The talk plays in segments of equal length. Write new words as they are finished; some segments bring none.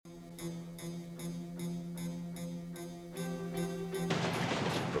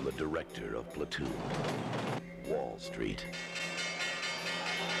director of Platoon, Wall Street.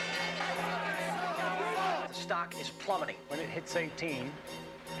 The stock is plummeting. When it hits 18,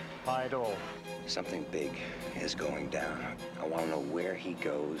 buy it all. Something big is going down. I want to know where he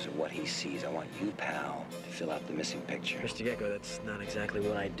goes and what he sees. I want you, pal, to fill out the missing picture. Mr. Gecko, that's not exactly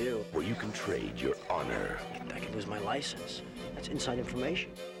what I do. Where you can trade your honor I could lose my license. That's inside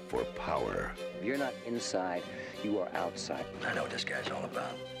information. for power. If you're not inside, you are outside. I know what this guy's all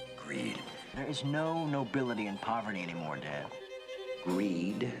about. Greed. There is no nobility in poverty anymore, Dad.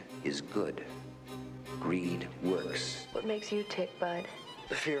 Greed is good. Greed works. What makes you tick, Bud?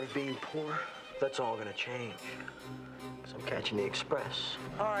 The fear of being poor, that's all gonna change. Because I'm catching the express.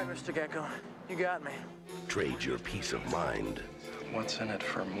 All right, Mr. Gecko, you got me. Trade your peace of mind What's in it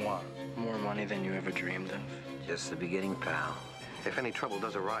for moi? More money than you ever dreamed of. Just the beginning, pal. If any trouble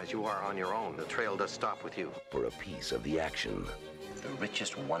does arise, you are on your own. The trail does stop with you. for a piece of the action. The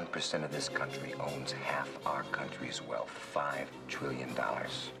richest 1% of this country owns half our country's wealth. $5 trillion.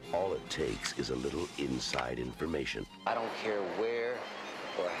 All it takes is a little inside information, I don't care where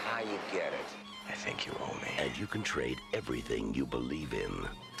or how you get it. I think you owe me. and you can trade everything you believe in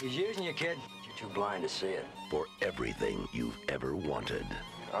He's using you, kid. You're too blind to see it. for everything you've ever wanted.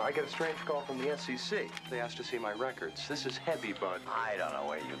 I get a strange call from the SEC. They asked to see my records. This is heavy, Bud. I don't know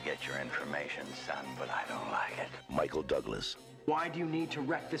where you get your information, son, but I don't like it. Michael Douglas, Why do you need to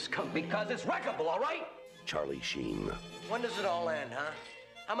wreck this company? Because it's wreckable, all right? Charlie Sheen, When does it all end, huh?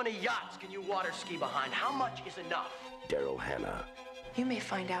 How many yachts can you water ski behind? How much is enough? Daryl Hannah, You may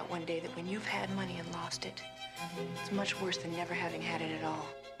find out one day that when you've had money and lost it, it's much worse than never having had it at all.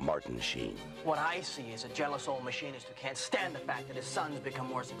 Martin Sheen, What I see is a jealous old machinist who can't stand the fact that his son's become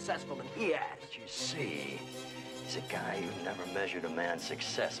more successful than he has. What you see is a guy who never measured a man's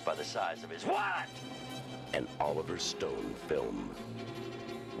success by the size of his wallet. and Oliver Stone film,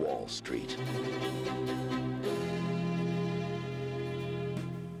 Wall Street.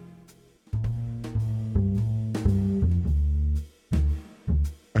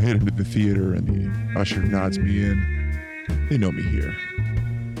 I head into the theater and the usher nods me in. They know me here.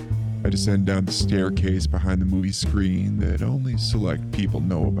 I descend down the staircase behind the movie screen that only select people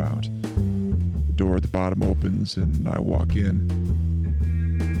know about. The door at the bottom opens and I walk in.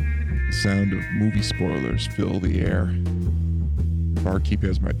 The sound of movie spoilers fill the air. The barkeep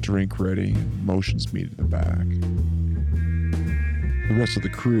has my drink ready and motions me to the back. The rest of the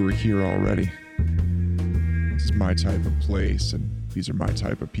crew are here already. This is my type of place, and these are my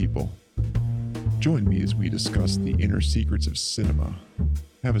type of people. Join me as we discuss the inner secrets of cinema.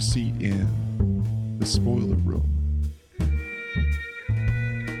 Have a seat in the spoiler room.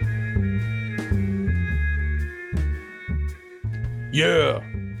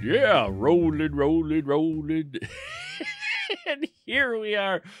 Yeah, rolling. And here we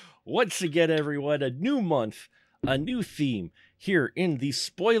are once again, everyone. A new month, a new theme here in the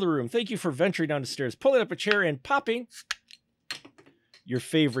spoiler room. Thank you for venturing down the stairs, pulling up a chair and popping your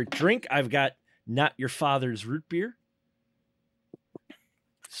favorite drink. I've got Not Your Father's root beer.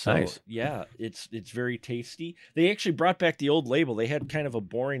 So, Nice. yeah, it's very tasty. They actually brought back the old label. They had kind of a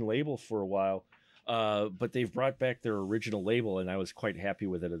boring label for a while. But they've brought back their original label, and I was quite happy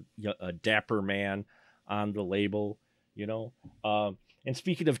with it. A dapper man on the label, you know. And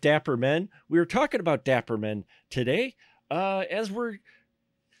speaking of dapper men, we were talking about dapper men today, as we're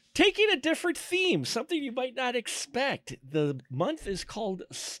taking a different theme, something you might not expect. The month is called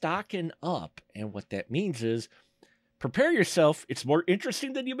Stocking Up, and what that means is prepare yourself. It's more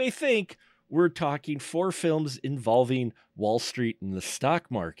interesting than you may think. We're talking 4 films involving Wall Street and the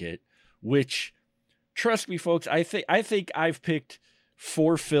stock market, which, trust me, folks, I think I've picked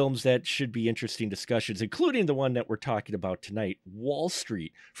 4 films that should be interesting discussions, including the one that we're talking about tonight, Wall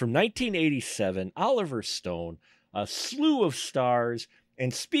Street, from 1987, Oliver Stone, a slew of stars.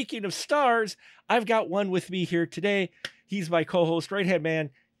 And speaking of stars, I've got one with me here today. He's my co-host, right-hand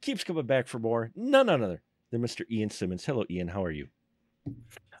man, keeps coming back for more. None other than Mr. Ian Simmons. Hello, Ian. How are you?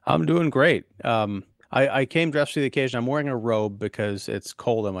 I'm doing great. I came dressed for the occasion. I'm wearing a robe because it's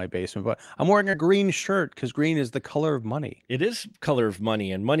cold in my basement, but I'm wearing a green shirt because green is the color of money. It is color of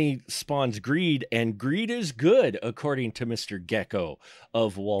money, and money spawns greed, and greed is good, according to Mr. Gecko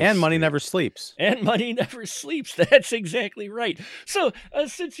of Wall Street. And money never sleeps. And money never sleeps. That's exactly right. So,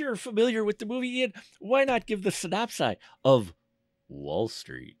 since you're familiar with the movie, Ian, why not give the synopsis of Wall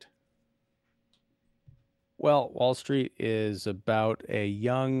Street? Well, Wall Street is about a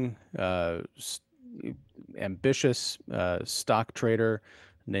young, ambitious stock trader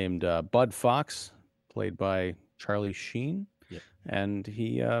named Bud Fox, played by Charlie Sheen. Yep. And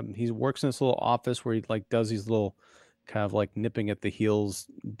he works in this little office where he does these little kind of like nipping at the heels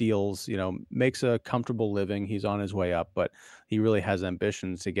deals, makes a comfortable living. He's on his way up, but he really has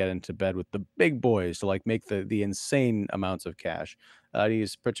ambitions to get into bed with the big boys to like make the insane amounts of cash.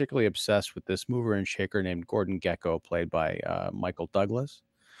 He's particularly obsessed with this mover and shaker named Gordon Gekko, played by Michael Douglas.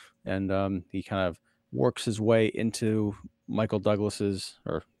 And he kind of works his way into Michael Douglas's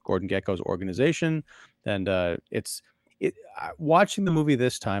or Gordon Gekko's organization. And watching the movie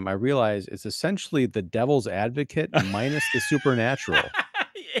this time, I realize it's essentially the devil's advocate minus the supernatural.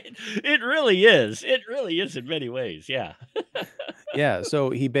 It really is. It really is in many ways. Yeah. Yeah.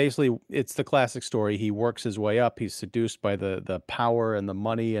 So it's the classic story. He works his way up. He's seduced by the power and the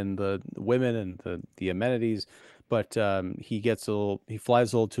money and the women and the amenities. But he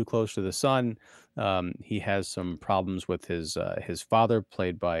flies a little too close to the sun. He has some problems with his father,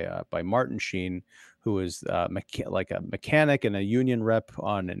 played by Martin Sheen, who is like a mechanic and a union rep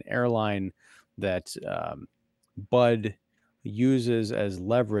on an airline that Bud uses as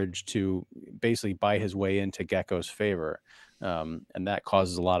leverage to basically buy his way into Gekko's favor. And that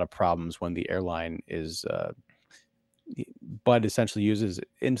causes a lot of problems when the airline is Bud essentially uses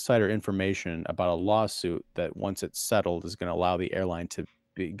insider information about a lawsuit that once it's settled is going to allow the airline to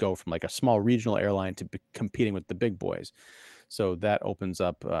go from like a small regional airline to be competing with the big boys. So that opens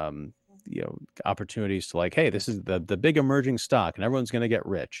up opportunities to like, hey, this is the big emerging stock and everyone's going to get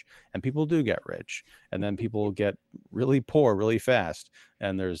rich, and people do get rich, and then people get really poor really fast,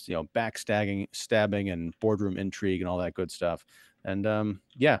 and there's stabbing and boardroom intrigue and all that good stuff. And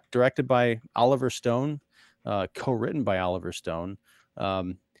directed by Oliver Stone, co-written by Oliver Stone.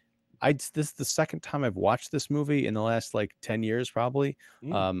 This is the second time I've watched this movie in the last like 10 years, probably.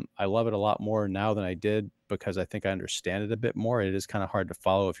 I love it a lot more now than I did because I think I understand it a bit more. It is kind of hard to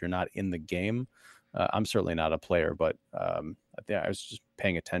follow if you're not in the game. I'm certainly not a player, but I was just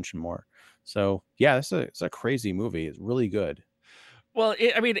paying attention more. So yeah, it's a crazy movie. It's really good. Well,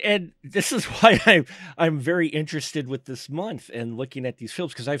 and this is why I'm very interested with this month and looking at these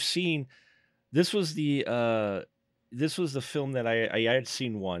films, because I've seen this was the film that I had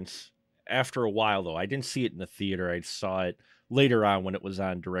seen once. After a while, though, I didn't see it in the theater. I saw it later on when it was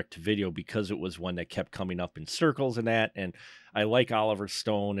on direct to video, because it was one that kept coming up in circles and that. And I like Oliver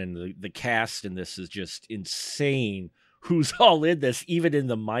Stone, and the cast in this is just insane. Who's all in this, even in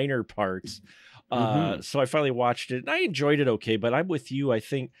the minor parts. So I finally watched it and I enjoyed it okay, but I'm with you. I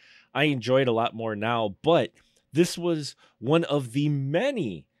think I enjoy it a lot more now, but this was one of the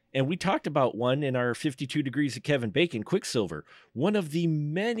many, and we talked about one in our 52 Degrees of Kevin Bacon, Quicksilver, one of the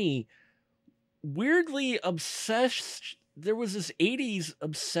many weirdly obsessed. There was this 80s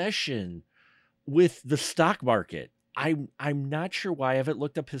obsession with the stock market. I'm not sure why. I haven't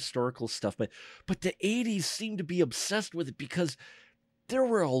looked up historical stuff, but the 80s seemed to be obsessed with it because there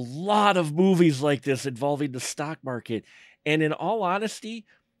were a lot of movies like this involving the stock market. And in all honesty,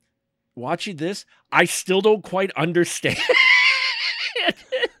 watching this, I still don't quite understand.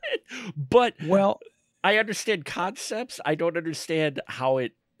 But I understand concepts. I don't understand how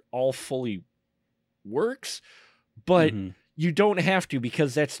it all fully works, but you don't have to,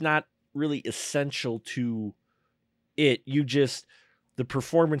 because that's not really essential to it. The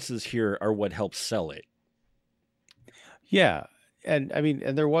performances here are what helps sell it. Yeah. And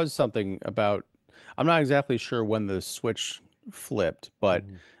and there was something about, I'm not exactly sure when the switch flipped, but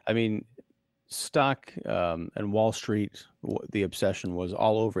stock and Wall Street, the obsession was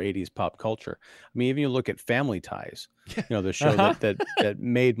all over 80s pop culture. Even you look at Family Ties, the show that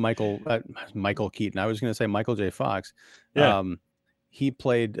made Michael Keaton. I was going to say Michael J. Fox. Yeah. He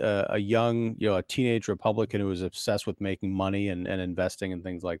played a young, a teenage Republican who was obsessed with making money and investing and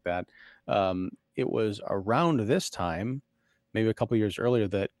things like that. It was around this time, maybe a couple years earlier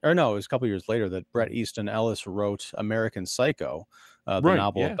it was a couple years later that Bret Easton Ellis wrote American Psycho, the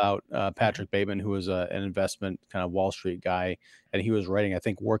novel about Patrick Bateman, who was an investment kind of Wall Street guy. And he was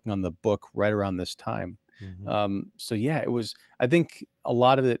working on the book right around this time. So yeah, it was, I think a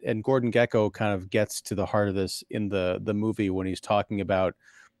lot of it, and Gordon Gekko kind of gets to the heart of this in the movie when he's talking about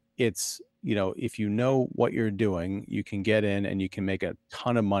it's, if you know what you're doing, you can get in and you can make a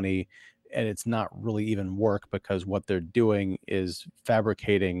ton of money. And it's not really even work, because what they're doing is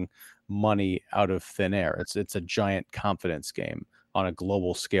fabricating money out of thin air. It's a giant confidence game on a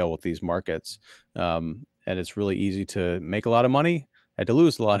global scale with these markets. And it's really easy to make a lot of money and to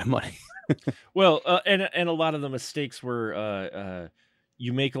lose a lot of money. Well, and a lot of the mistakes were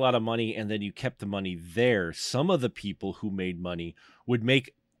you make a lot of money and then you kept the money there. Some of the people who made money would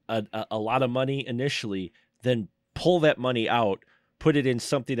make a lot of money initially, then pull that money out, put it in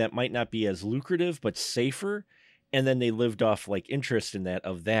something that might not be as lucrative but safer, and then they lived off like interest in that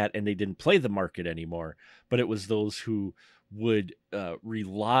of that, and they didn't play the market anymore. But it was those who would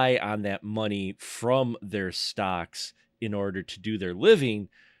rely on that money from their stocks in order to do their living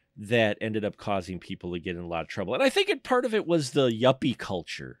that ended up causing people to get in a lot of trouble. And I think part of it was the yuppie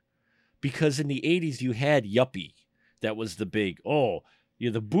culture, because in the 80s you had yuppie. That was the big,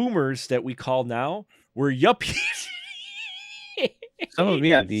 the boomers that we call now were yuppies. Some of them,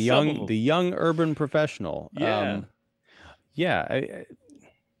 yeah, the young urban professional. Yeah.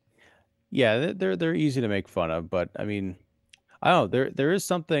 They're easy to make fun of, but I mean, I don't know. There is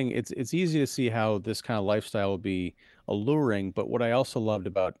something. It's easy to see how this kind of lifestyle would be alluring. But what I also loved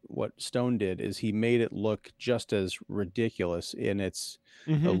about what Stone did is he made it look just as ridiculous in its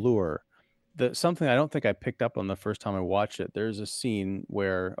allure. Something I don't think I picked up on the first time I watched it. There's a scene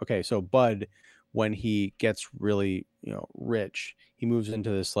where, so Bud, when he gets really rich, he moves into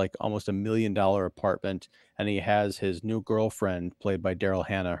this like almost $1 million apartment, and he has his new girlfriend played by Daryl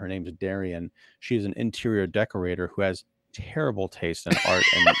Hannah. Her name's Darian. She's an interior decorator who has terrible taste in art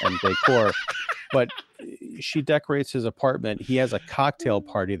and decor, but she decorates his apartment. He has a cocktail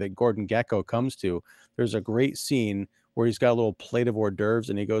party that Gordon Gekko comes to. There's a great scene where he's got a little plate of hors d'oeuvres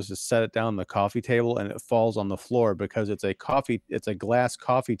and he goes to set it down on the coffee table and it falls on the floor because it's a glass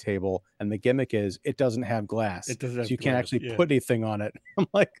coffee table, and the gimmick is it doesn't have glass. It doesn't have so you can't glass, actually put anything on it. I'm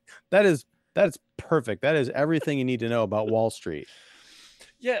like, that's perfect. That is everything you need to know about Wall Street.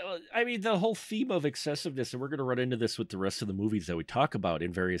 Yeah, I mean, the whole theme of excessiveness, and we're going to run into this with the rest of the movies that we talk about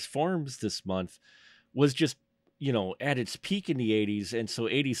in various forms this month, was just, at its peak in the 80s. And so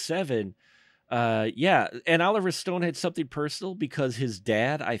 87, and Oliver Stone had something personal because his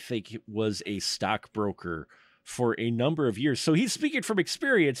dad, I think, was a stockbroker for a number of years. So he's speaking from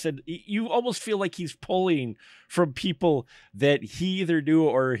experience, and you almost feel like he's pulling from people that he either knew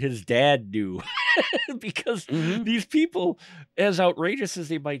or his dad knew. Because these people, as outrageous as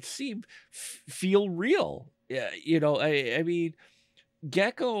they might seem, feel real. I mean,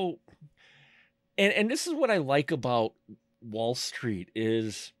 Gekko, and this is what I like about Wall Street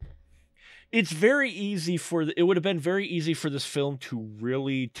is it's very easy it would have been very easy for this film to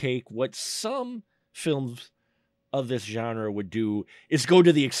really take what some films of this genre would do is go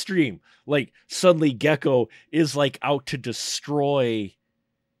to the extreme. Like suddenly Gekko is like out to destroy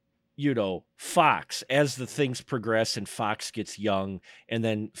Fox as the things progress and Fox gets young, and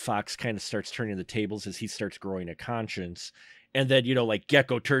then Fox kind of starts turning the tables as he starts growing a conscience. And then, like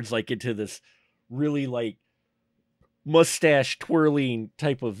Gekko turns like into this really like mustache twirling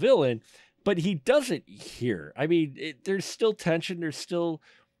type of villain, but he doesn't here. I mean, there's still tension. There's still,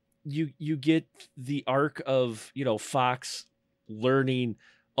 you get the arc of, Fox learning,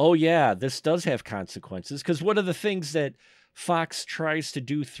 oh yeah, this does have consequences. Because one of the things that Fox tries to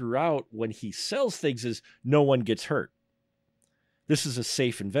do throughout when he sells things is no one gets hurt. This is a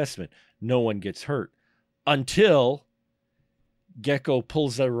safe investment. No one gets hurt until Gekko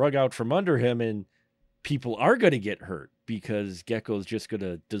pulls the rug out from under him and people are going to get hurt because Gekko's just going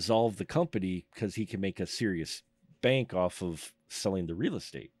to dissolve the company because he can make a serious bank off of selling the real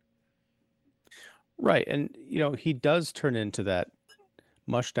estate. Right. And, he does turn into that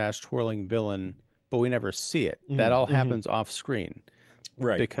mustache twirling villain, but we never see it. That all happens off screen.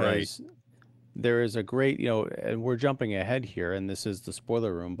 Right. Because there is a great, and we're jumping ahead here, and this is the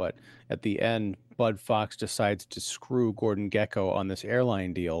spoiler room, but at the end, Bud Fox decides to screw Gordon Gekko on this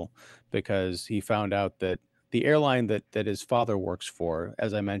airline deal because he found out that the airline that his father works for,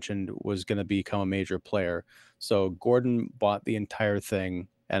 as I mentioned, was going to become a major player. So Gordon bought the entire thing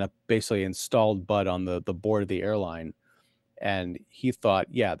and basically installed Bud on the board of the airline. And he thought,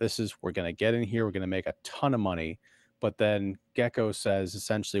 we're going to get in here. We're going to make a ton of money. But then Gekko says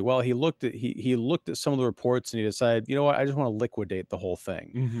essentially, well, he looked at some of the reports and he decided, you know what, I just want to liquidate the whole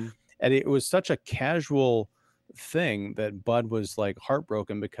thing. And it was such a casual thing that Bud was like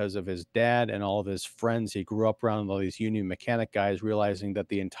heartbroken because of his dad and all of his friends. He grew up around all these union mechanic guys, realizing that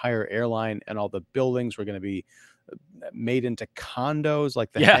the entire airline and all the buildings were going to be made into condos,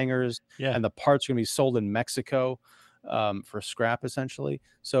 like the hangars, and the parts are going to be sold in Mexico for scrap, essentially.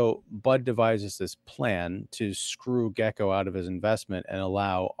 So Bud devises this plan to screw Gekko out of his investment and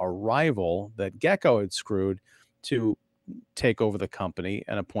allow a rival that Gekko had screwed to take over the company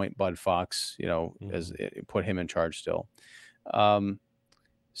and appoint Bud Fox, as put him in charge still.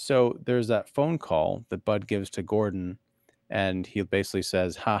 So there's that phone call that Bud gives to Gordon, and he basically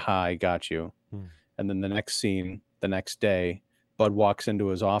says, "Ha, I got you." And then the next scene, the next day, Bud walks into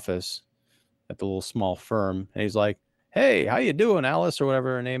his office at the little small firm, and he's like, "Hey, how you doing, Alice?" or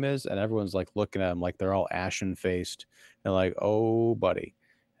whatever her name is. And everyone's like looking at him like they're all ashen faced. They're like, "Oh, buddy."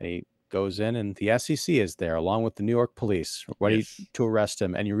 And he goes in, and the SEC is there along with the New York police ready Yes. to arrest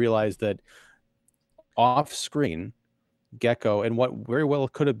him. And you realize that off screen, Gecko, and what very well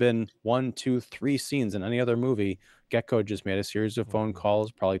could have been 1, 2, 3 scenes in any other movie, Gecko just made a series of phone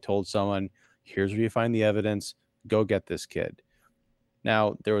calls, probably told someone, here's where you find the evidence, go get this kid.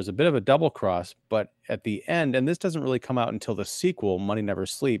 Now, there was a bit of a double cross, but at the end, and this doesn't really come out until the sequel, Money Never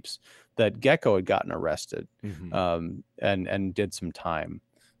Sleeps, that Gecko had gotten arrested and did some time.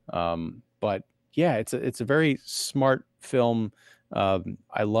 But yeah, it's a very smart film.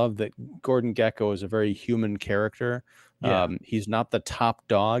 I love that Gordon Gecko is a very human character. Yeah. He's not the top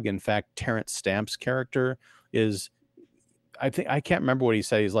dog. In fact, Terrence Stamp's character is, I can't remember what he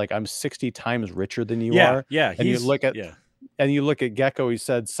said. He's like, I'm 60 times richer than you are. Yeah. And you look at yeah. and you look at Gecko, he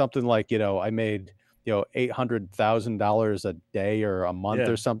said something like, I made, $800,000 a day or a month Yeah.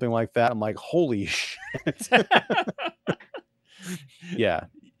 or something like that. I'm like, holy shit. Yeah.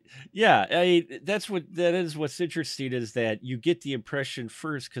 Yeah, that is what's interesting, is that you get the impression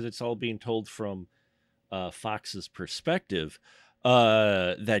first, because it's all being told from Fox's perspective,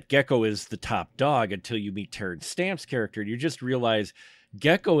 that Gecko is the top dog until you meet Terrence Stamp's character, and you just realize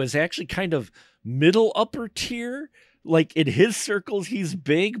Gecko is actually kind of middle upper tier. Like, in his circles, he's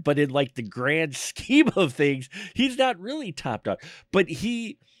big, but in like the grand scheme of things, he's not really top dog. But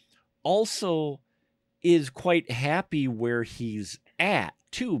he also is quite happy where he's at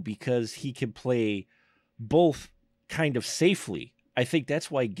too, because he can play both kind of safely. I think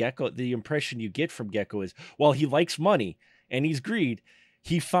that's why Gecko, the impression you get from Gecko is, while he likes money and he's greed,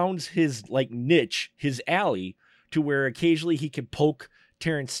 he found his like niche, his alley, to where occasionally he can poke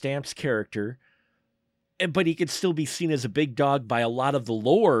Terrence Stamp's character, but he could still be seen as a big dog by a lot of the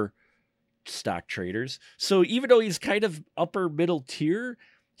lower stock traders. So even though he's kind of upper middle tier,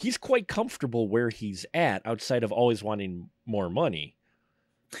 he's quite comfortable where he's at, outside of always wanting more money.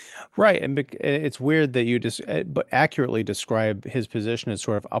 Right. And it's weird that you just but accurately describe his position as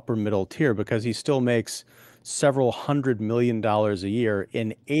sort of upper middle tier, because he still makes several $100 million a year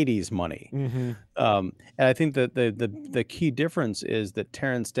in 80s money. And I think that the key difference is that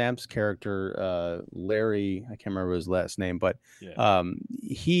Terrence Stamp's character, Larry, I can't remember his last name, but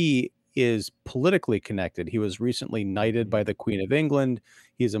he is politically connected. He was recently knighted by the Queen of England.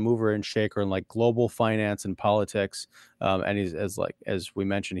 He's a mover and shaker in like global finance and politics. And he's as we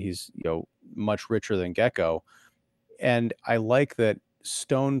mentioned, he's much richer than Gecko. And I like that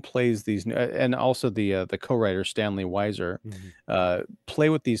Stone plays these, and also the co-writer Stanley Weiser play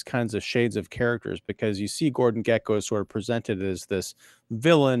with these kinds of shades of characters, because you see Gordon Gecko is sort of presented as this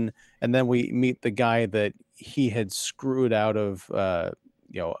villain, and then we meet the guy that he had screwed out of a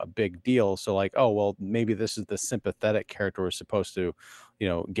big deal. So like, oh well, maybe this is the sympathetic character we're supposed to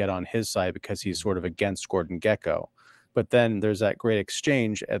get on his side, because he's sort of against Gordon Gecko. But then there's that great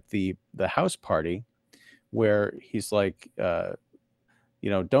exchange at the house party where he's like, I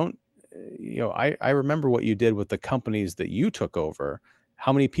remember what you did with the companies that you took over.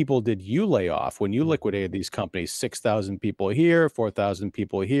 How many people did you lay off when you liquidated these companies? 6,000 people here, 4,000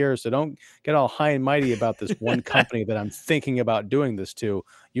 people here. So don't get all high and mighty about this one company that I'm thinking about doing this to.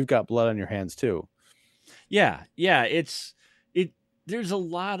 You've got blood on your hands too. Yeah. There's a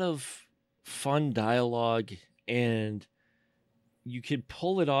lot of fun dialogue, and you can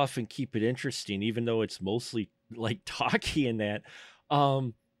pull it off and keep it interesting, even though it's mostly like talky in that,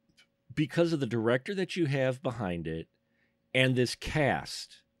 because of the director that you have behind it and this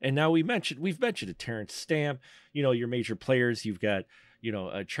cast. And now we've mentioned a Terrence Stamp, your major players. You've got,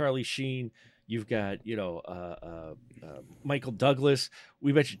 Charlie Sheen. You've got, Michael Douglas.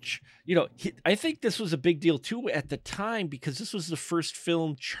 We mentioned, I think this was a big deal too at the time, because this was the first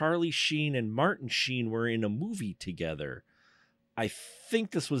film Charlie Sheen and Martin Sheen were in a movie together. I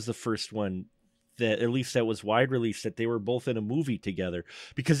think this was the first one that, at least that was wide release, that they were both in a movie together,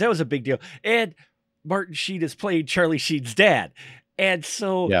 because that was a big deal. And Martin Sheen has played Charlie Sheen's dad. And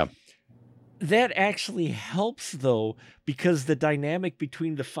so that actually helps, though, because the dynamic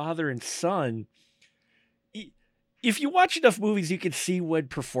between the father and son, if you watch enough movies, you can see when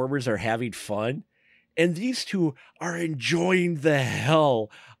performers are having fun. And these two are enjoying the hell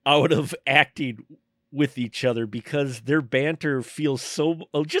out of acting with each other, because their banter feels so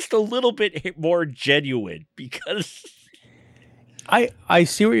just a little bit more genuine. Because I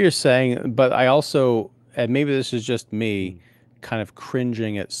see what you're saying, but I also, and maybe this is just me kind of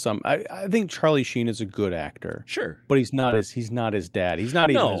cringing at some, I think Charlie Sheen is a good actor. Sure. But he's not his dad. He's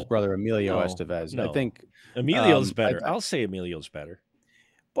not even his brother Emilio Estevez. No. I think Emilio's better. I'll say Emilio's better.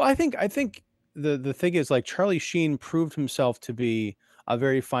 Well, I think the thing is, like, Charlie Sheen proved himself to be a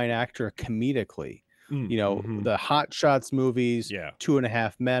very fine actor comedically. the Hot Shots movies, Yeah.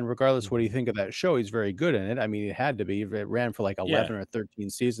 2.5 Men. Regardless what you think of that show, he's very good in it. I mean, it had to be. It ran for like 11 or 13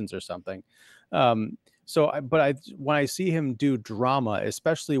 seasons or something. When I see him do drama,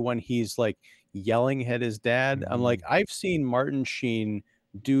 especially when he's like yelling at his dad, I'm like, I've seen Martin Sheen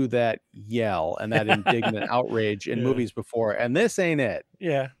do that yell and that indignant outrage in movies before, and this ain't it.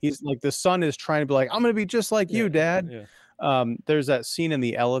 Yeah. He's like, the son is trying to be like, I'm gonna be just like you, Dad. Yeah. There's that scene in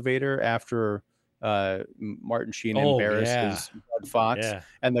the elevator after Martin Sheen embarrasses Bud Fox,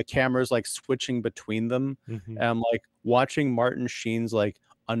 and the camera's like switching between them, and I'm like watching Martin Sheen's like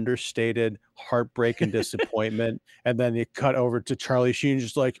understated heartbreak and disappointment, and then you cut over to Charlie Sheen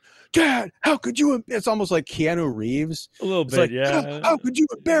just like, Dad, how could you? It's almost like Keanu Reeves a little it's bit. like, how could you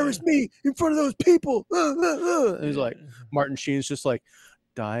embarrass me in front of those people? And he's like, Martin Sheen's just like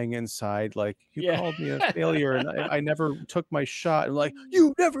dying inside, like, you called me a failure and I never took my shot. And like,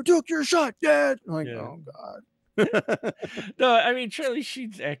 you never took your shot, Dad. I'm like, oh God. No, I mean, Charlie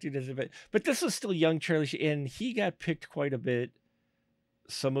Sheen's acting as a bit, but this was still young Charlie Sheen, and he got picked quite a bit,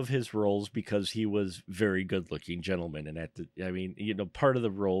 some of his roles, because he was very good looking gentleman. And part of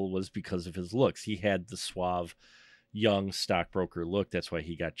the role was because of his looks. He had the suave young stockbroker look. That's why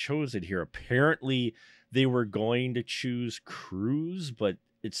he got chosen here. Apparently they were going to choose Cruise, but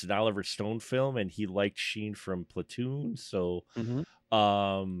it's an Oliver Stone film and he liked Sheen from Platoon. So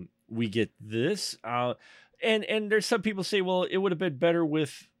we get this. And there's some people say, well, it would have been better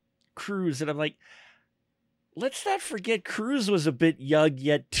with Cruise. And I'm like, let's not forget Cruise was a bit young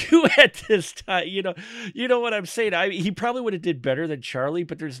yet too at this time. You know what I'm saying? He probably would have did better than Charlie,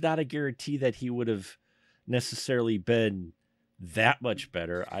 but there's not a guarantee that he would have necessarily been that much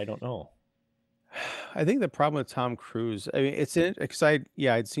better. I don't know. I think the problem with Tom Cruise, I mean, it's in because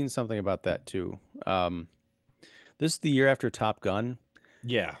I'd seen something about that too. This is the year after Top Gun.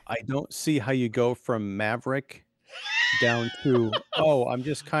 Yeah. I don't see how you go from Maverick down to, I'm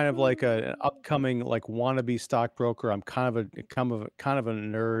just kind of like an upcoming like wannabe stockbroker. I'm kind of a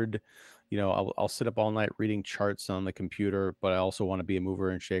nerd. I'll sit up all night reading charts on the computer, but I also want to be a mover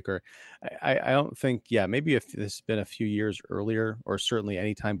and shaker. I don't think, maybe if this has been a few years earlier, or certainly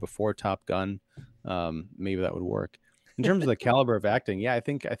any time before Top Gun, maybe that would work. In terms of the caliber of acting, I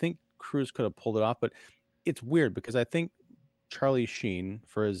think Cruise could have pulled it off, but it's weird because I think Charlie Sheen,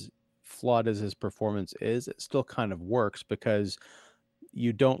 for as flawed as his performance is, it still kind of works because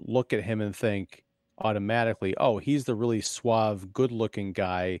you don't look at him and think automatically, he's the really suave, good-looking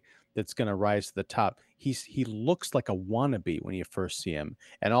guy that's going to rise to the top. He looks like a wannabe when you first see him,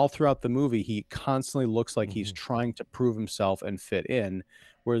 and all throughout the movie he constantly looks like he's trying to prove himself and fit in,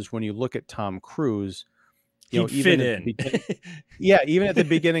 whereas when you look at Tom Cruise, even at the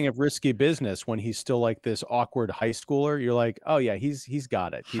beginning of Risky Business, when he's still like this awkward high schooler, you're like, oh yeah, he's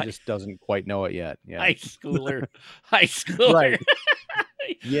got it. He just doesn't quite know it yet. Yeah. High schooler. Right.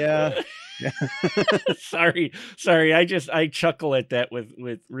 Yeah. Sorry. I chuckle at that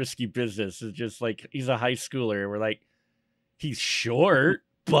with Risky Business. It's just like, he's a high schooler. We're like, he's short,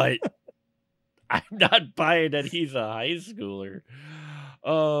 but I'm not buying that he's a high schooler.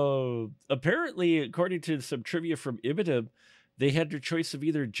 Apparently, according to some trivia from Ibidem, they had their choice of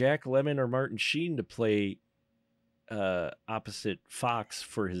either Jack Lemmon or Martin Sheen to play opposite Fox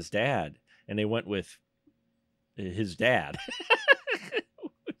for his dad, and they went with his dad.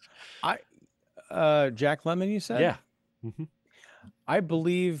 Jack Lemmon, you said? Yeah. I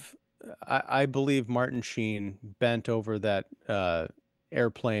believe Martin Sheen bent over that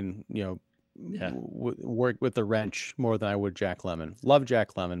airplane, work with the wrench more than I would Jack Lemmon. Love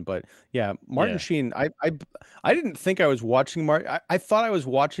Jack Lemmon, but Martin Sheen. I didn't think I was watching I thought I was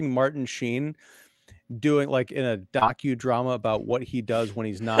watching Martin Sheen doing like in a docudrama about what he does when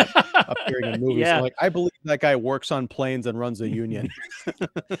he's not appearing in movies. So, like, I believe that guy works on planes and runs a union.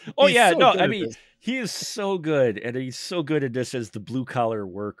 He is so good, and he's so good at this as the blue collar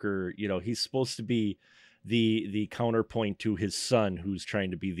worker. He's supposed to be the counterpoint to his son, who's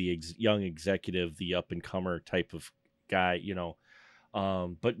trying to be the young executive, the up and comer type of guy.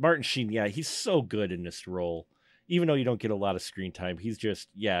 But Martin Sheen, he's so good in this role. Even though you don't get a lot of screen time, he's just,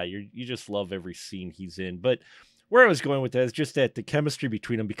 you just love every scene he's in. But where I was going with that is just that the chemistry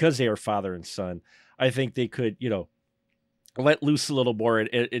between them, because they are father and son, I think they could, let loose a little more.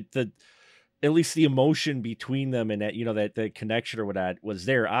 At least the emotion between them and that, that connection or whatnot was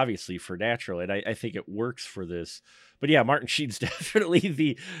there, obviously, for Natural. And I think it works for this. But Martin Sheen's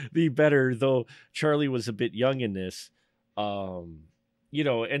definitely the better, though Charlie was a bit young in this. And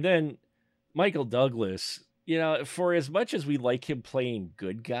then Michael Douglas, for as much as we like him playing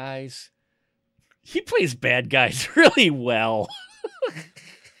good guys, he plays bad guys really well.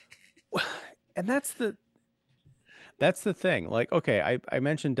 And that's the thing. Like, okay, I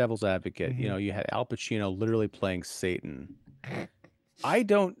mentioned Devil's Advocate. You know, you had Al Pacino literally playing Satan. I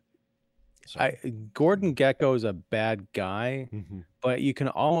don't. Gordon Gekko is a bad guy, but you can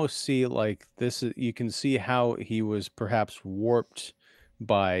almost see like this. You can see how he was perhaps warped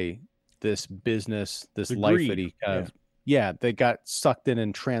by this business, this The life that greed, he kind of, yeah, they got sucked in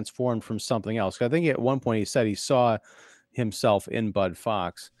and transformed from something else. I think at one point he said he saw himself in Bud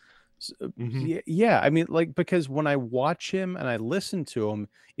Fox. Yeah, I mean, like, because when I watch him and I listen to him,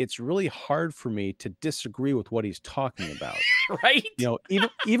 it's really hard for me to disagree with what he's talking about. Right? You know,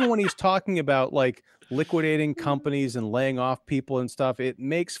 even when he's talking about like liquidating companies and laying off people and stuff, it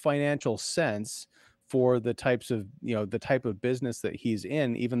makes financial sense for the types of, you know, the type of business that he's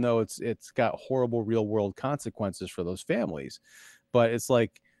in, even though it's got horrible real world consequences for those families. But it's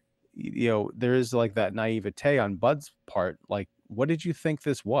like, you know, there is like that naivete on Bud's part. Like, what did you think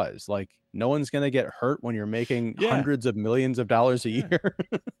this was? Like, no one's going to get hurt when you're making hundreds of millions of dollars a year.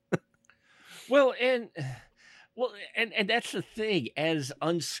 Well, and that's the thing. As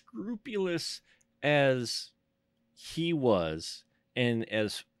unscrupulous as he was, and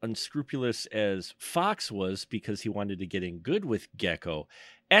as unscrupulous as Fox was, because he wanted to get in good with Gekko,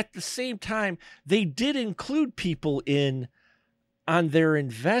 at the same time, they did include people in on their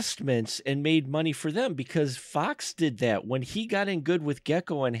investments and made money for them, because Fox did that when he got in good with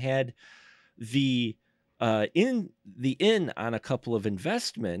Gekko and had the in on a couple of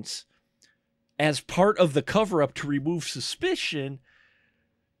investments as part of the cover up to remove suspicion.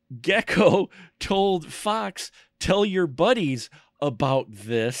 Gekko told Fox, tell your buddies about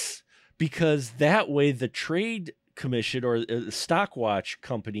this, because that way the trade commission, or stock watch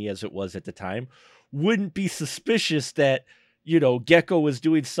company as it was at the time, wouldn't be suspicious that, you know, Gekko was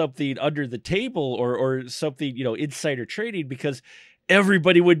doing something under the table or something, you know, insider trading, because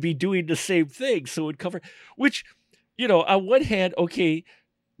everybody would be doing the same thing. So it would cover, which, you know, on one hand, okay,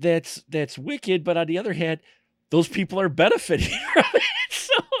 that's wicked, but on the other hand, those people are benefiting from it.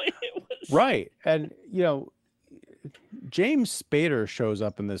 So it was Right. And, you know, James Spader shows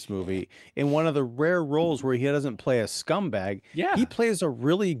up in this movie in one of the rare roles where he doesn't play a scumbag. Yeah. He plays a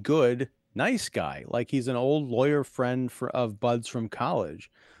really good, nice guy. Like, he's an old lawyer friend of Bud's from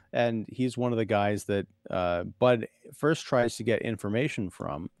college. And he's one of the guys that Bud first tries to get information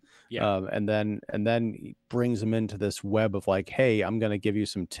from. Yeah. And then he brings him into this web of like, hey, I'm going to give you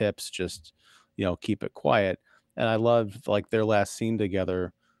some tips. Just, you know, keep it quiet. And I love like their last scene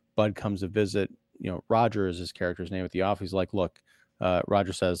together. Bud comes to visit, you know, Roger is his character's name at the office. He's like, look,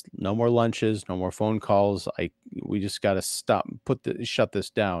 Roger says, no more lunches, no more phone calls. We just got to shut this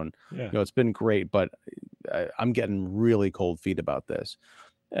down. Yeah. You know, it's been great, but I'm getting really cold feet about this.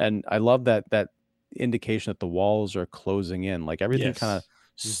 And I love that indication that the walls are closing in, like everything kind of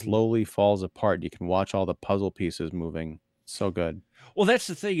slowly falls apart. You can watch all the puzzle pieces moving. So good. Well, that's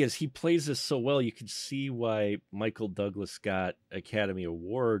the thing, is he plays this so well. You can see why Michael Douglas got Academy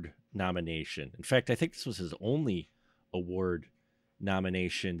Award nomination. In fact, I think this was his only award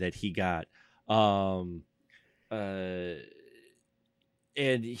nomination that he got. And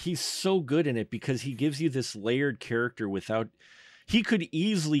he's so good in it because he gives you this layered character without. He could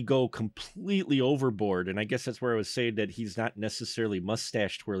easily go completely overboard. And I guess that's where I was saying that he's not necessarily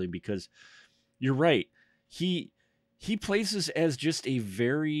mustache twirling, because you're right. He plays this as just a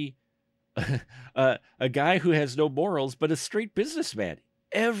very, a guy who has no morals, but a straight businessman.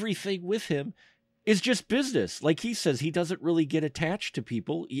 Everything with him is just business. Like he says, he doesn't really get attached to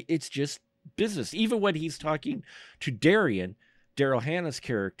people. It's just business. Even when he's talking to Daryl Hannah's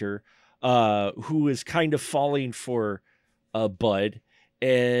character, who is kind of falling for Bud,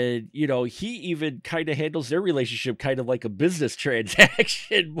 and you know, he even kind of handles their relationship kind of like a business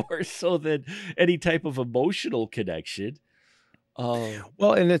transaction more so than any type of emotional connection.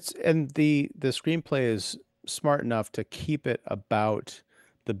 Well, and the screenplay is smart enough to keep it about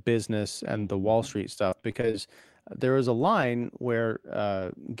the business and the Wall Street stuff, because there was a line where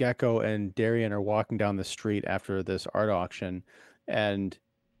Gekko and Darian are walking down the street after this art auction, and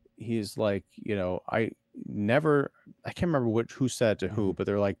he's like, you know, I can't remember who said to who, but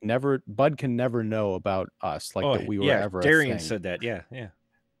they're like, Bud can never know about us, like that we were ever Darian a thing. said that. Yeah.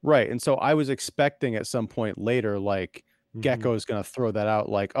 Right. And so I was expecting at some point later, like, Gekko is going to throw that out,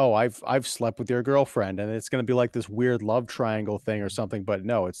 like, oh, I've slept with your girlfriend, and it's going to be like this weird love triangle thing or something. But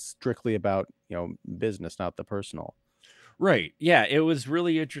no, it's strictly about, you know, business, not the personal. Right. Yeah. It was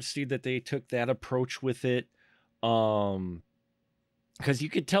really interesting that they took that approach with it. Because you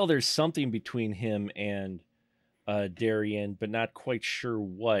could tell there's something between him and Darian, but not quite sure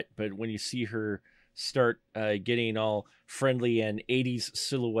what. But when you see her start getting all friendly and 80s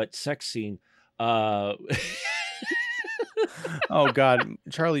silhouette sex scene, Uh, Oh God,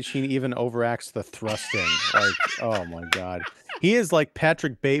 Charlie Sheen even overacts the thrusting. Like, oh my God, he is like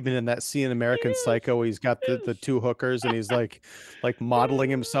Patrick Bateman in that scene in American Psycho. Where he's got the two hookers and he's like modeling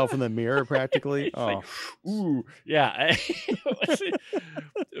himself in the mirror practically. It's like, Oh, ooh, yeah.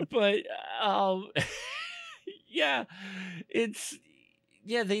 But yeah, it's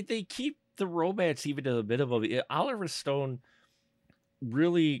they keep the romance even to the minimum. Oliver Stone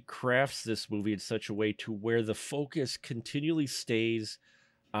really crafts this movie in such a way to where the focus continually stays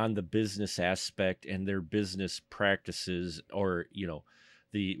on the business aspect and their business practices, or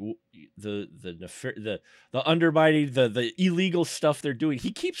the undermining, the illegal stuff they're doing.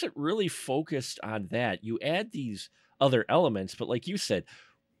 He keeps it really focused on that. You add these other elements, but like you said,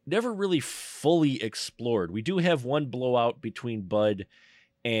 never really fully explored. We do have one blowout between Bud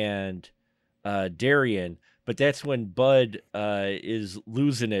and Darian, but that's when Bud is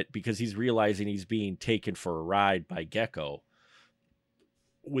losing it because he's realizing he's being taken for a ride by Gecko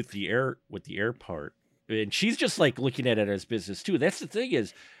with the air part. And she's just like looking at it as business too. That's the thing,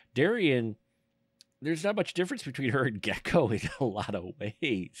 is Darian, there's not much difference between her and Gecko in a lot of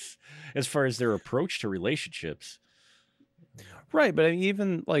ways as far as their approach to relationships. right. But I mean,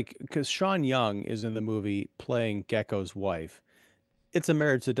 even like, because Sean Young is in the movie playing Gecko's wife. It's a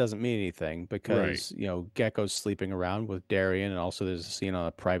marriage that doesn't mean anything because Gecko's sleeping around with Darian, and also there's a scene on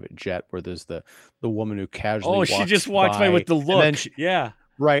a private jet where there's the woman who casually Oh, she just walks by with the and then look. Yeah.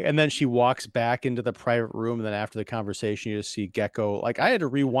 right, and then she walks back into the private room, and then after the conversation, you just see Gecko. Like, I had to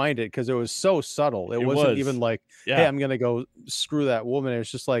rewind it because it was so subtle. It wasn't even like, hey, Yeah. I'm gonna go screw that woman.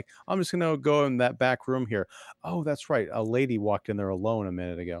 It's just like, I'm just gonna go in that back room here. Oh, that's right, a lady walked in there alone a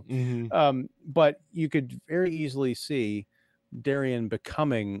minute ago. But you could very easily see Darian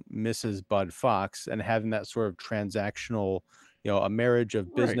becoming Mrs. Bud Fox and having that sort of transactional, a marriage of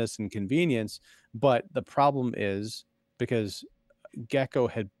Right. business and convenience. But the problem is because Gecko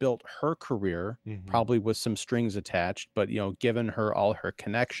had built her career probably with some strings attached, but given her all her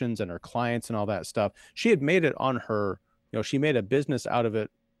connections and her clients and all that stuff, she had made it on her, she made a business out of it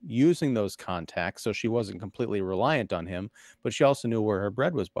using those contacts. So she wasn't completely reliant on him, but she also knew where her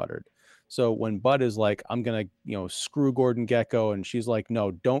bread was buttered. So when Bud is like, I'm going to, screw Gordon Gecko, and she's like,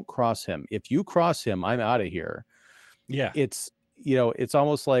 no, don't cross him. If you cross him, I'm out of here. Yeah. It's, it's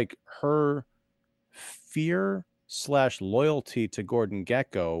almost like her fear/loyalty to Gordon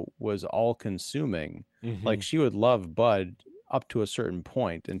Gecko was all consuming. Like, she would love Bud up to a certain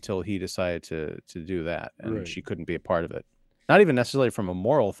point until he decided to do that. And Right. she couldn't be a part of it. Not even necessarily from a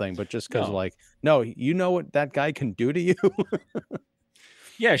moral thing, but just because No. like, no, you know what that guy can do to you?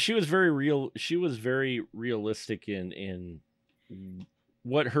 Yeah, she was very real. She was very realistic in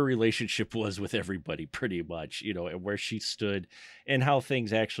what her relationship was with everybody, pretty much, and where she stood and how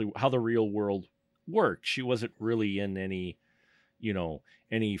things actually, how the real world worked. She wasn't really in any,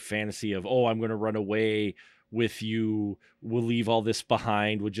 any fantasy of, oh, I'm going to run away with you. We'll leave all this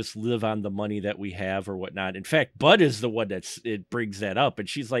behind. We'll just live on the money that we have or whatnot. In fact, Bud is the one it brings that up. And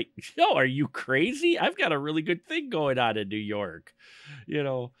she's like, yo, are you crazy? I've got a really good thing going on in New York,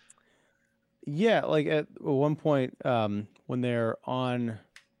 Yeah, like at one point, when they're on, I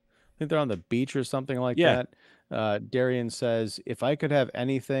think they're on the beach or something like Yeah. that. Darian says, "If I could have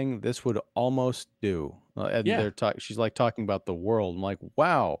anything, this would almost do." And Yeah. she's like talking about the world. I'm like,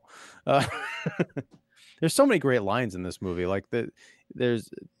 wow. Uh, there's so many great lines in this movie. Like there's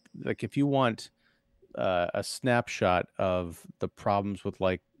like, if you want a snapshot of the problems with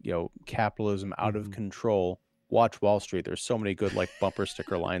like capitalism out of control, watch Wall Street. There's so many good like bumper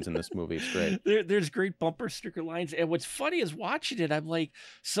sticker lines in this movie. It's great. There's great bumper sticker lines. And what's funny is watching it, I'm like,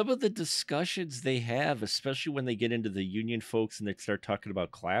 some of the discussions they have, especially when they get into the union folks and they start talking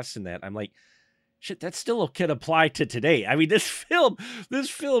about class and that, I'm like, shit, that still can apply to today. I mean, this film,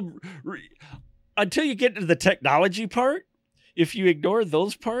 until you get into the technology part, if you ignore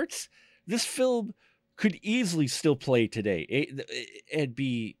those parts, this film could easily still play today and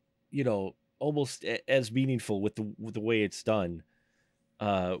be, almost as meaningful with the way it's done,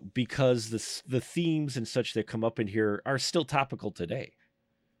 because the themes and such that come up in here are still topical today.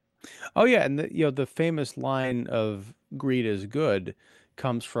 Oh yeah, and the famous line of "greed is good"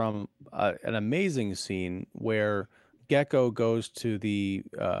 comes from an amazing scene where Gecko goes to the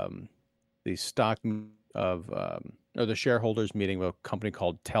stock of or the shareholders meeting of a company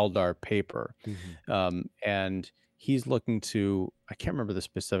called Teldar Paper, and he's looking to, I can't remember the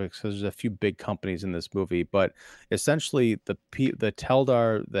specifics because there's a few big companies in this movie, but essentially the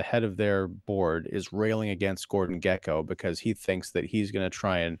Teldar, the head of their board, is railing against Gordon Gecko because he thinks that he's going to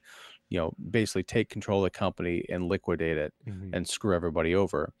try and basically take control of the company and liquidate it Mhm. and screw everybody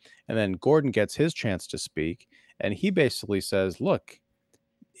over. And then Gordon gets his chance to speak, and he basically says, look,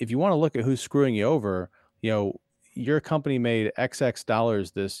 if you want to look at who's screwing you over, your company made XX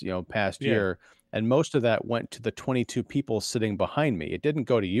dollars this, past Yeah. year, and most of that went to the 22 people sitting behind me. It didn't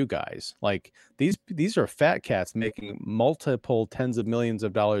go to you guys. Like these are fat cats making multiple tens of millions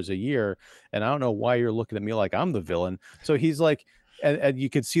of dollars a year, and I don't know why you're looking at me like I'm the villain. So he's like, and you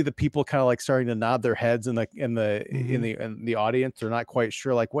could see the people kind of like starting to nod their heads in the audience. They're not quite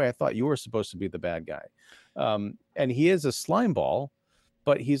sure. Like, wait, I thought you were supposed to be the bad guy. And he is a slime ball,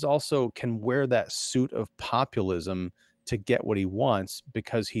 but he's also can wear that suit of populism to get what he wants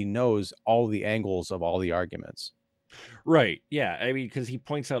because he knows all the angles of all the arguments. Right. Yeah. I mean, because he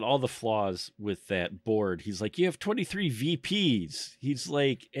points out all the flaws with that board. He's like, you have 23 VPs. He's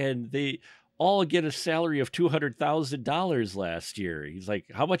like, and they all get a salary of $200,000 last year. He's like,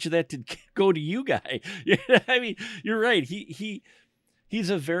 how much of that did go to you guy? Yeah, I mean, you're right. He's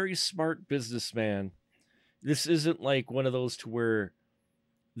a very smart businessman. This isn't like one of those to where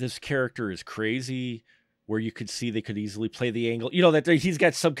this character is crazy, where you could see they could easily play the angle, that he's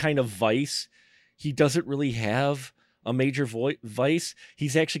got some kind of vice. He doesn't really have a major vice.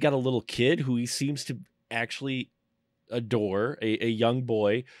 He's actually got a little kid who he seems to actually adore, a young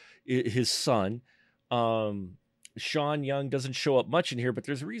boy, his son. Sean Young doesn't show up much in here, but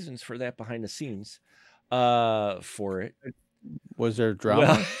there's reasons for that behind the scenes for it. Was there drama?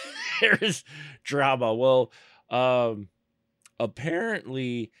 Well, there's drama. Well,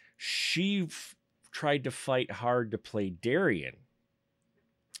 apparently she tried to fight hard to play Darian.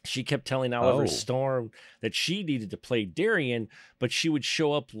 She kept telling Oliver Storm that she needed to play Darian, but she would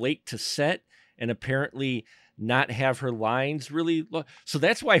show up late to set and apparently not have her lines really. So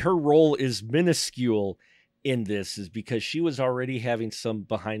that's why her role is minuscule in this, is because she was already having some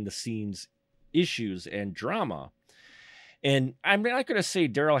behind the scenes issues and drama. And I'm not going to say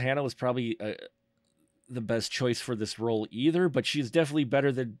Daryl Hannah was probably the best choice for this role either, but she's definitely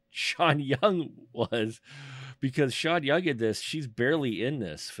better than Sean Young was, because Sean Young in this, she's barely in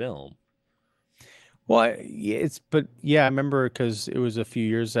this film. Well, I remember because it was a few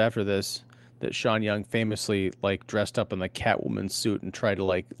years after this that Sean Young famously like dressed up in the Catwoman suit and tried to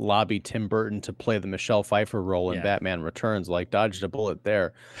like lobby Tim Burton to play the Michelle Pfeiffer role in Batman Returns, like dodged a bullet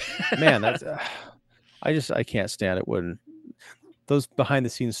there. Man, that's I can't stand it when those behind the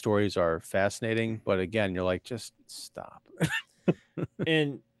scenes stories are fascinating, but again, you're like, just stop.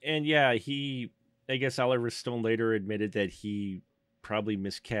 and yeah, I guess Oliver Stone later admitted that he probably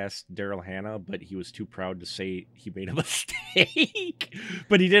miscast Daryl Hannah, but he was too proud to say he made a mistake.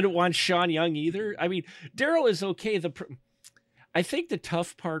 But he didn't want Sean Young either. I mean, Daryl is okay. I think the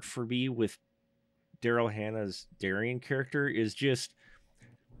tough part for me with Daryl Hannah's Darian character is just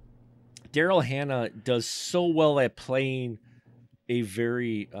Daryl Hannah does so well at playing a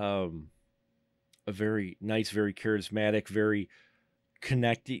very nice, very charismatic, very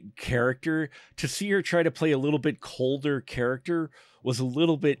connected character. To see her try to play a little bit colder character was a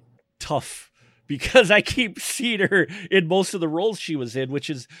little bit tough, because I keep seeing her in most of the roles she was in, which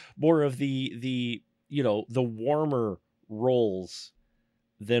is more of the warmer roles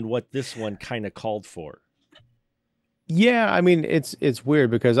than what this one kind of called for. Yeah, I mean, it's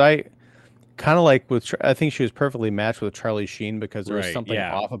weird because I kind of like I think she was perfectly matched with Charlie Sheen because there was something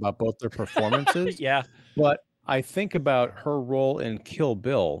off about both their performances. Yeah. But I think about her role in Kill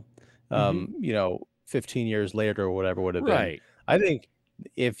Bill, 15 years later or whatever would have been. Right. I think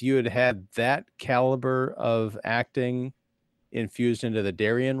if you had that caliber of acting infused into the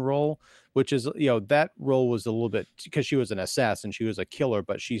Darian role, which is, that role was a little bit, because she was an assassin, she was a killer,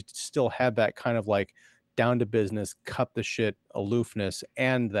 but she still had that kind of like down to business, cut the shit aloofness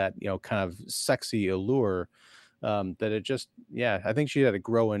and that, kind of sexy allure, that it just, I think she had to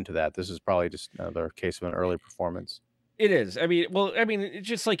grow into that. This is probably just another case of an early performance. It is. I mean,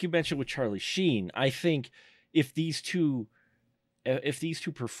 just like you mentioned with Charlie Sheen, I think if these two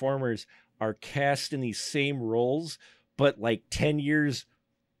performers are cast in these same roles, but like 10 years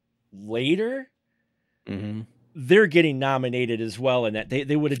later, they're getting nominated as well. And that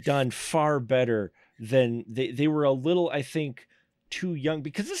they would have done far better than they were a little, I think, too young,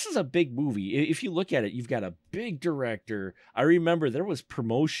 because this is a big movie. If you look at it, you've got a big director. I remember there was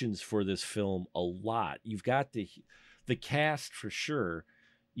promotions for this film a lot. You've got the cast for sure,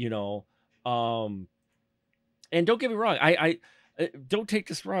 and don't get me wrong. I don't take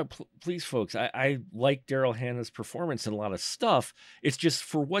this wrong, please, folks. I like Daryl Hannah's performance in a lot of stuff. It's just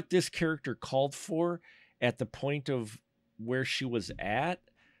for what this character called for at the point of where she was at,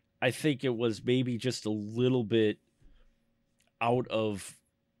 I think it was maybe just a little bit out of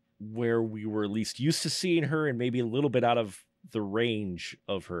where we were at least used to seeing her and maybe a little bit out of the range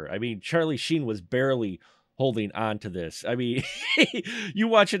of her. I mean, Charlie Sheen was barely holding on to this. I mean, you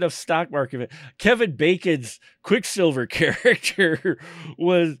watch enough Stock Market. Kevin Bacon's Quicksilver character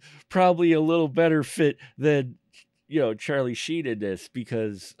was probably a little better fit than, Charlie Sheen in this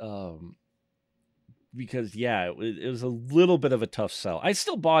because yeah, it was a little bit of a tough sell. I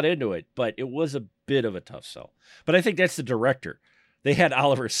still bought into it, but it was a bit of a tough sell. But I think that's the director. They had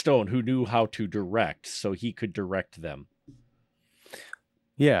Oliver Stone who knew how to direct, so he could direct them.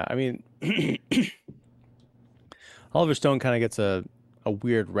 Yeah, I mean, Oliver Stone kind of gets a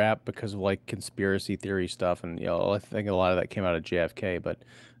weird rap because of like conspiracy theory stuff, and I think a lot of that came out of JFK. But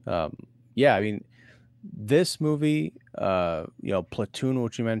yeah, I mean, this movie, Platoon,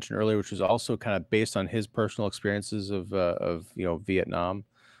 which you mentioned earlier, which was also kind of based on his personal experiences of Vietnam.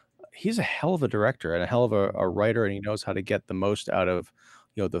 He's a hell of a director and a hell of a writer, and he knows how to get the most out of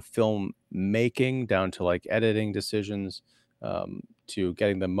the film making down to like editing decisions, to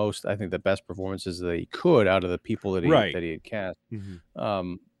getting the most, I think, the best performances that he could out of the people that he had cast.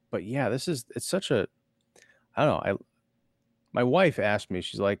 Mm-hmm. But yeah, it's such a, I don't know. My wife asked me,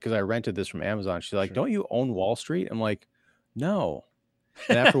 she's like, because I rented this from Amazon. She's like, "Don't you own Wall Street?" I'm like, "No."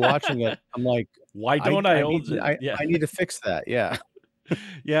 And after watching it, I'm like, "Why don't I own it? I need to fix that." Yeah.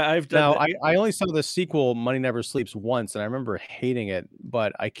 Yeah, I've done. Now, I only saw the sequel, Money Never Sleeps, once, and I remember hating it,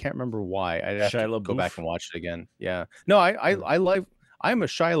 but I can't remember why. I'd have to go back and watch it again. Yeah. No, I like. I'm a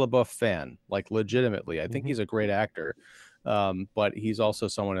Shia LaBeouf fan, like legitimately. I think he's a great actor, but he's also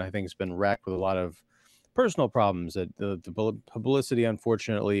someone I think has been racked with a lot of personal problems. That the publicity,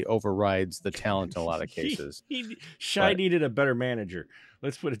 unfortunately, overrides the talent in a lot of cases. Shia needed a better manager.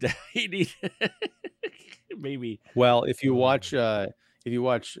 Let's put it that he needed maybe. Well, if you watch, I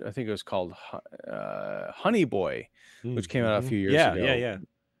think it was called Honey Boy, which came out a few years ago. Yeah.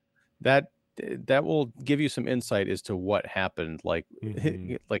 That will give you some insight as to what happened. Like,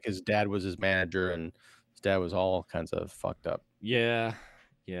 like his dad was his manager, and his dad was all kinds of fucked up. Yeah.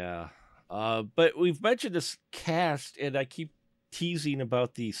 But we've mentioned this cast, and I keep teasing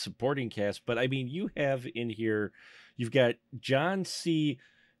about the supporting cast. But I mean, you have in here, you've got John C.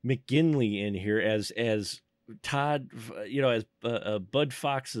 McGinley in here as Todd, as Bud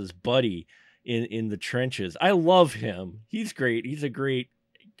Fox's buddy in the trenches. I love him. He's great. He's a great,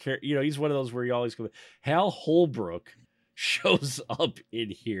 he's one of those where you always go. Hal Holbrook shows up in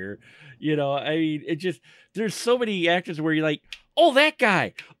here. I mean, it just, there's so many actors where you're like, oh, that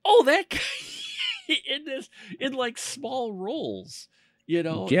guy in like small roles,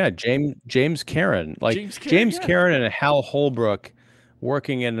 Yeah, James Karen, like James Karen and Hal Holbrook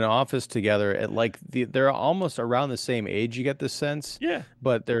working in an office together at like they're almost around the same age, you get the sense. Yeah.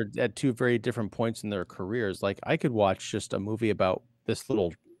 But they're at two very different points in their careers. Like I could watch just a movie about this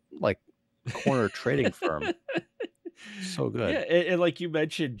little like corner trading firm. So good. Yeah, and like you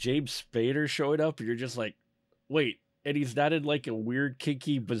mentioned, James Spader showing up, and you're just like, wait, and he's not in like a weird,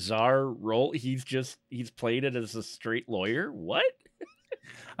 kinky, bizarre role. He's playing it as a straight lawyer. What?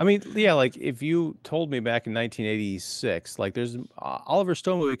 I mean, yeah, like if you told me back in 1986, like there's an Oliver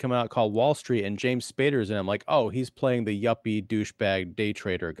Stone movie coming out called Wall Street, and James Spader's in it, I'm like, oh, he's playing the yuppie douchebag day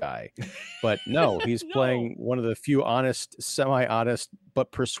trader guy. But no, he's playing one of the few honest, semi-honest,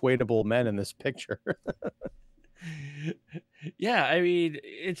 but persuadable men in this picture. Yeah, I mean,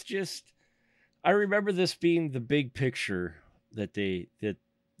 it's just, I remember this being the big picture that they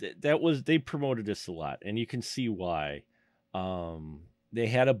promoted this a lot, and you can see why. They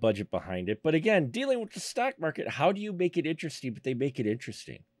had a budget behind it, but again, dealing with the stock market, how do you make it interesting? But they make it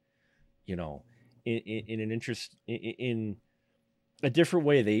interesting, in a different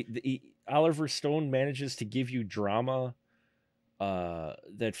way. Oliver Stone manages to give you drama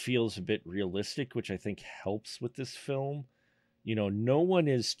that feels a bit realistic, which I think helps with this film. No one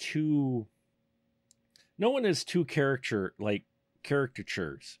is too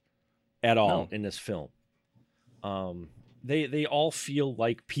caricatures at all in this film. They all feel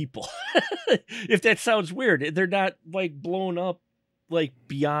like people. If that sounds weird, they're not like blown up like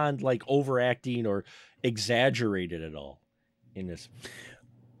beyond like overacting or exaggerated at all in this.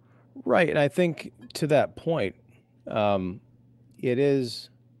 Right. And I think to that point, this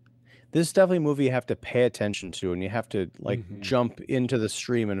is definitely a movie you have to pay attention to, and you have to like jump into the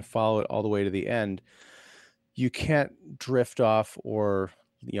stream and follow it all the way to the end. You can't drift off or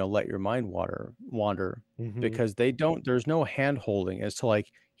let your mind wander because there's no hand holding as to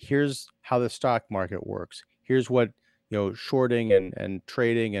like, here's how the stock market works. Here's what, shorting and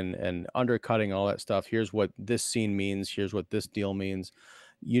trading and undercutting, all that stuff. Here's what this scene means. Here's what this deal means.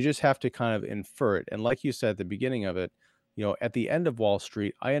 You just have to kind of infer it. And like you said at the beginning of it, at the end of Wall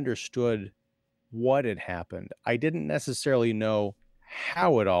Street, I understood what had happened. I didn't necessarily know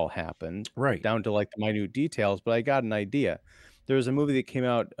how it all happened, Right. down to like the minute details, but I got an idea. There was a movie that came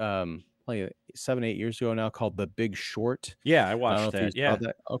out like 7, 8 years ago now called The Big Short. Yeah, I I don't know watched if you that. saw Yeah.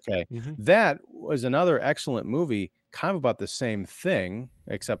 that. Okay. Mhm. That was another excellent movie, kind of about the same thing,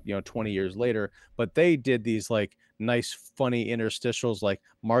 except 20 years later. But they did these like nice, funny interstitials, like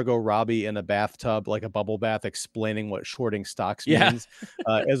Margot Robbie in a bathtub, like a bubble bath, explaining what shorting stocks Yeah. means,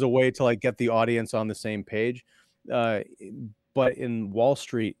 as a way to like get the audience on the same page. Uh, but in Wall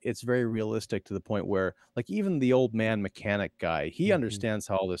Street, it's very realistic to the point where, like, even the old man mechanic guy, he Mhm. understands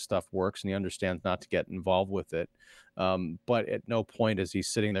how all this stuff works and he understands not to get involved with it. But at no point is he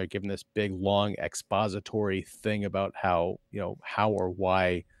sitting there giving this big, long expository thing about how, how or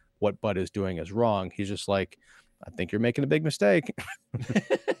why what Bud is doing is wrong. He's just like, I think you're making a big mistake.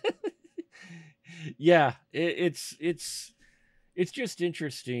 Yeah, it's just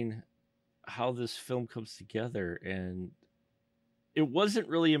interesting how this film comes together, and it wasn't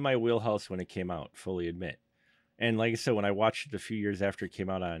really in my wheelhouse when it came out, fully admit. And like I said, when I watched it a few years after it came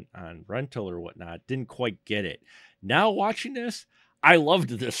out on rental or whatnot, didn't quite get it. Now watching this, I loved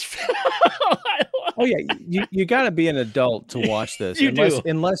this film. Oh yeah, you got to be an adult to watch this, You unless do.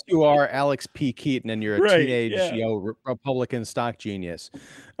 unless you are Alex P. Keaton and you're a Right, teenage, yeah. Republican stock genius.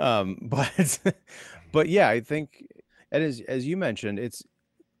 But but yeah, I think, and as you mentioned,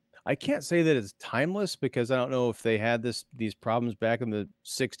 I can't say that it's timeless because I don't know if they had these problems back in the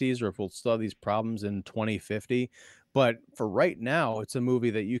 60s or if we'll still have these problems in 2050. But for right now, it's a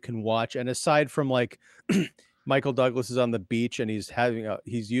movie that you can watch. And aside from like Michael Douglas is on the beach and he's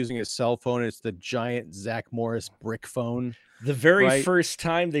using his cell phone. It's the giant Zach Morris brick phone. The very Right. first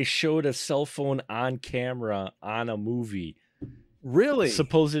time they showed a cell phone on camera on a movie, Really?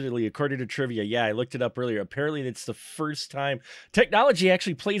 supposedly, according to trivia. Yeah, I looked it up earlier. Apparently, it's the first time technology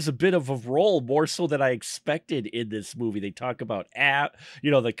actually plays a bit of a role, more so than I expected in this movie. They talk about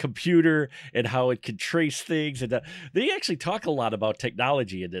the computer and how it can trace things, and they actually talk a lot about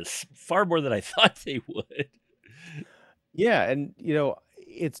technology in this, far more than I thought they would. Yeah, and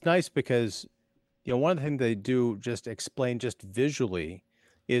it's nice because one of the things they do just explain just visually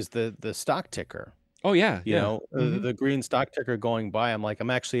is the stock ticker. Oh yeah, The green stock ticker going by. I'm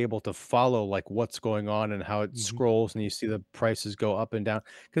actually able to follow like what's going on and how it scrolls, and you see the prices go up and down.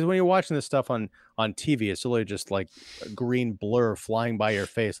 Because when you're watching this stuff on TV, it's really just like a green blur flying by your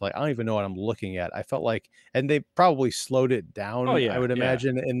face. Like I don't even know what I'm looking at. I felt like, and they probably slowed it down, Oh yeah, I would yeah.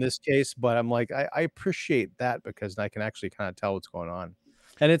 imagine in this case. But I'm like, I appreciate that because I can actually kind of tell what's going on.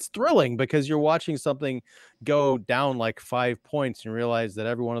 And it's thrilling because you're watching something go down like 5 points and realize that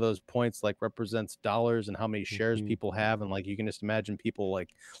every one of those points like represents dollars and how many shares people have. And like you can just imagine people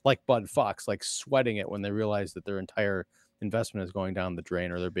like Bud Fox like sweating it when they realize that their entire investment is going down the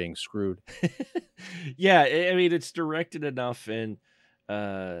drain or they're being screwed. Yeah, I mean, it's directed enough and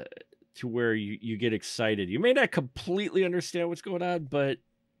to where you get excited. You may not completely understand what's going on, but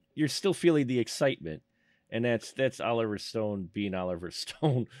you're still feeling the excitement. And that's Oliver Stone being Oliver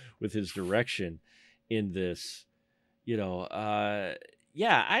Stone with his direction in this. Yeah,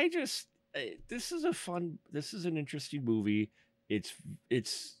 this is an interesting movie. It's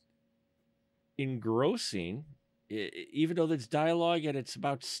engrossing, even though there's dialogue and it's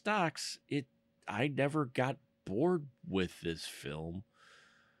about stocks. I never got bored with this film.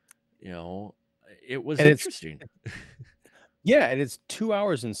 It was And interesting. Yeah, and it's 2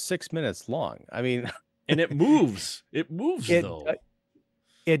 hours and 6 minutes long. I mean, And it moves. It moves It though.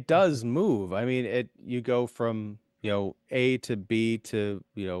 it does move. I mean, you go from, A to B to,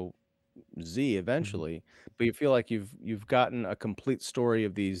 Z eventually, but you feel like you've gotten a complete story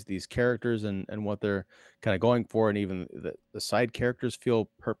of these characters and what they're kind of going for, and even the side characters feel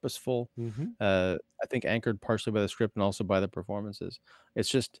purposeful. I think anchored partially by the script and also by the performances. It's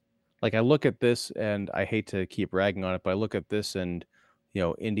just like I look at this and I hate to keep ragging on it, but I look at this and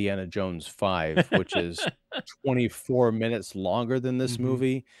Indiana Jones 5, which is 24 minutes longer than this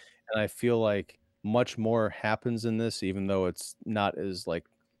movie, and I feel like much more happens in this, even though it's not as like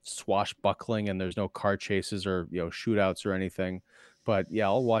swashbuckling and there's no car chases or shootouts or anything. But yeah,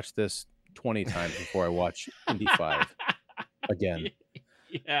 I'll watch this 20 times before I watch Indy 5 again.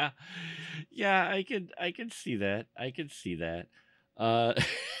 Yeah. Yeah, I can see that. I can see that. Uh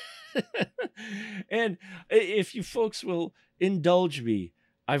and if you folks will indulge me,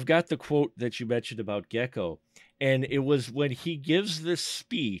 I've got the quote that you mentioned about Gecko, and it was when he gives this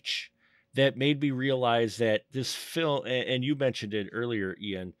speech that made me realize that this film, and you mentioned it earlier,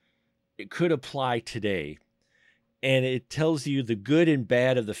 Ian, it could apply today. and it tells you the good and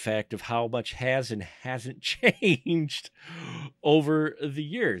bad of the fact of how much has and hasn't changed over the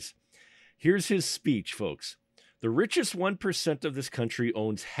years. Here's his speech, folks. The richest 1% of this country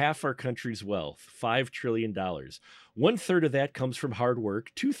owns half our country's wealth, $5 trillion. 1/3 of that comes from hard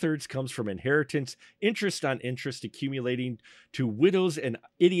work. 2/3 comes from inheritance, interest on interest accumulating to widows and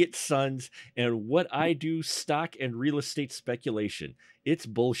idiot sons, and what I do, stock and real estate speculation. It's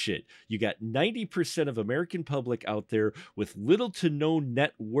bullshit. You got 90% of American public out there with little to no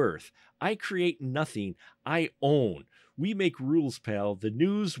net worth. I create nothing. I own. We make rules, pal. The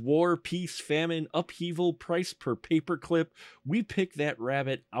news, war, peace, famine, upheaval, price per paperclip. We pick that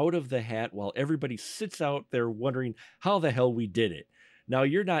rabbit out of the hat while everybody sits out there wondering how the hell we did it. Now,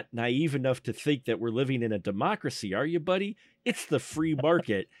 you're not naive enough to think that we're living in a democracy, are you, buddy? It's the free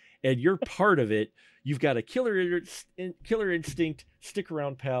market, and you're part of it. You've got a killer instinct. Stick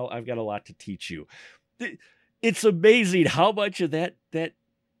around, pal. I've got a lot to teach you. It's amazing how much of that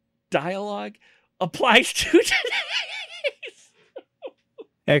dialogue applies to today.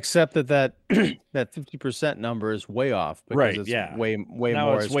 Except that 50% number is way off because Right, it's yeah. way Now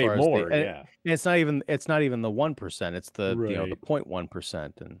more it's as way far more, as the, and yeah. it's not even the 1%. It's the the Right.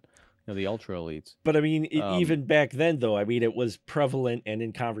 0.1% and the ultra elites. But I mean, even back then, though, I mean, it was prevalent and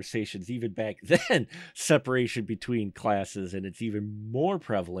in conversations even back then, separation between classes, and it's even more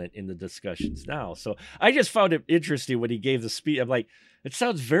prevalent in the discussions now. So I just found it interesting when he gave the speech. I'm like, it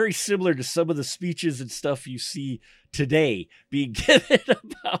sounds very similar to some of the speeches and stuff you see today being given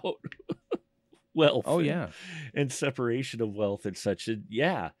about wealth. Oh yeah. And separation of wealth and such. And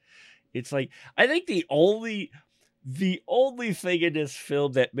yeah, it's like, I think the only thing in this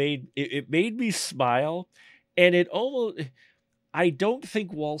film that made me smile, and it almost, I don't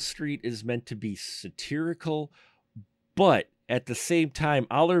think Wall Street is meant to be satirical, but at the same time,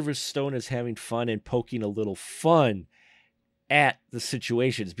 Oliver Stone is having fun and poking a little fun at the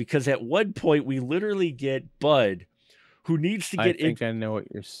situations, because at one point we literally get Bud, who needs to I get think I know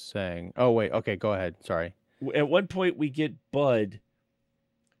what you're saying. Oh wait, okay, go ahead. Sorry. At one point we get Bud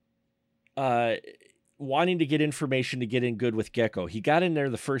wanting to get information to get in good with Gecko. He got in there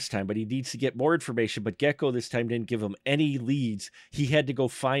the first time, but he needs to get more information, but Gecko this time didn't give him any leads. He had to go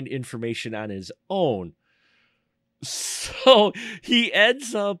find information on his own. So he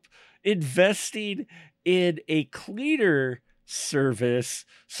ends up investing in a cleaner service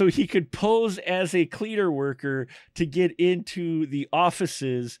so he could pose as a cleaner worker to get into the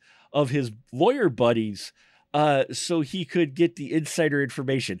offices of his lawyer buddies, so he could get the insider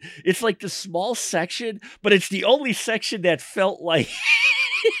information. It's like the small section, but it's the only section that felt like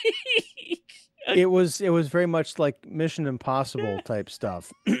It was very much like Mission Impossible type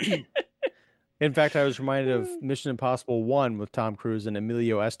stuff. In fact, I was reminded of Mission Impossible 1 with Tom Cruise and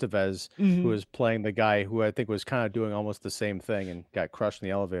Emilio Estevez, who was playing the guy who I think was kind of doing almost the same thing and got crushed in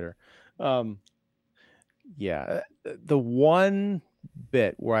the elevator. Yeah, the one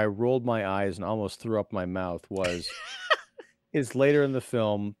bit where I rolled my eyes and almost threw up my mouth is later in the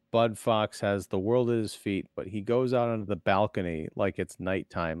film. Bud Fox has the world at his feet, but he goes out onto the balcony like it's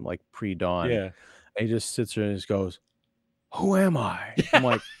nighttime, like pre-dawn. Yeah. And he just sits there and just goes, "Who am I?" I'm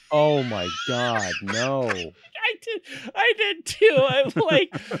like, oh my God, no. I did too. I'm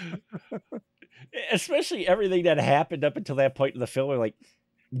like, especially everything that happened up until that point in the film. I'm like,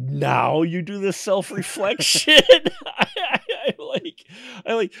 now you do this self-reflection. I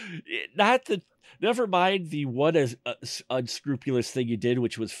like, not the, never mind the one as unscrupulous thing you did,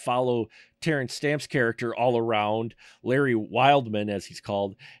 which was follow Terrence Stamp's character all around, Larry Wildman, as he's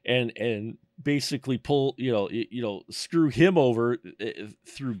called, and basically pull, screw him over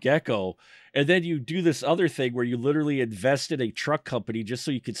through Gecko. And then you do this other thing where you literally invest in a truck company just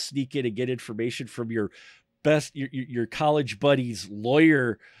so you could sneak in and get information from your college buddy's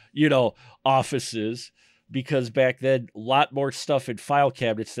lawyer, offices, because back then a lot more stuff in file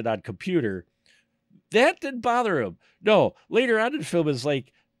cabinets than on computer. That didn't bother him. No, later on in the film is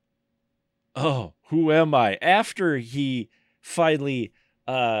like, oh, who am I? After he finally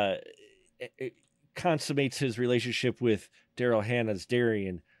consummates his relationship with Daryl Hannah's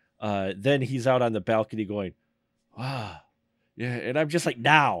Darian, then he's out on the balcony going, wow. Yeah, and I'm just like,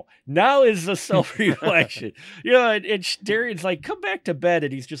 now is the self-reflection. And Darian's like, come back to bed,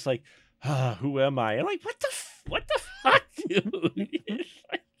 and he's just like, who am I? And like, what the fuck, dude?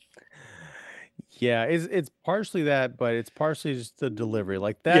 Yeah, it's partially that, but it's partially just the delivery.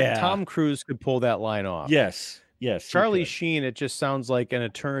 Like that, Yeah. Tom Cruise could pull that line off. Yes. he Charlie could. Sheen, it just sounds like an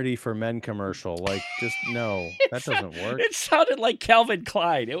Eternity for Men commercial. Like, just no, that doesn't work. It sounded like Calvin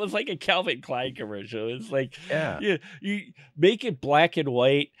Klein. It was like a Calvin Klein commercial. It's like, Yeah. you make it black and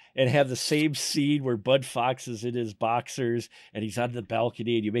white, and have the same scene where Bud Fox is in his boxers and he's on the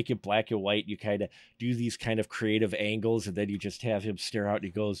balcony, and you make it black and white. And you kind of do these kind of creative angles, and then you just have him stare out and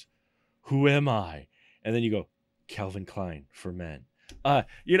he goes, "Who am I?" And then you go, "Calvin Klein for men."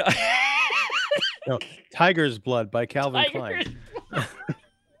 You know, No, Tiger's Blood by Calvin Klein.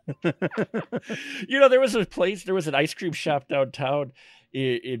 You know, there was an ice cream shop downtown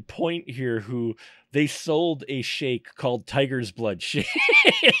in Point here who they sold a shake called Tiger's Blood Shake.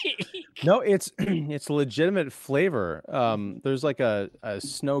 No, it's it's legitimate flavor. There's like a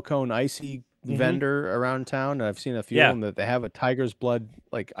snow cone icy vendor around town, and I've seen a few of them that they have a Tiger's Blood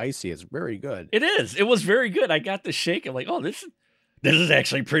like icy. It's very good. It is. It was very good. I got the shake. I'm like, oh, this is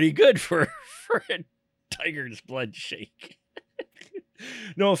actually pretty good for a Tiger's Blood shake.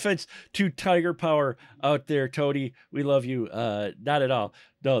 No offense to Tiger Power out there, Tony. We love you. Not at all.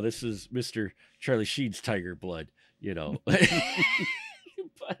 No, this is Mr. Charlie Sheen's Tiger Blood, you know. But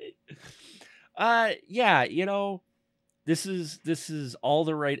yeah, you know, this is all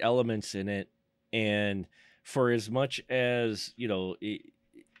the right elements in it. And for as much as, you know,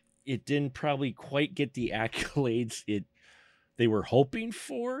 it didn't probably quite get the accolades they were hoping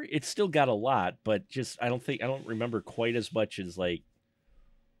for, it still got a lot, but just I don't remember quite as much as like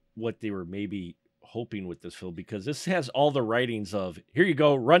what they were maybe hoping with this film, because this has all the writings of, here you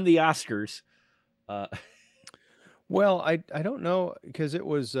go, run the Oscars. Well, I don't know, because it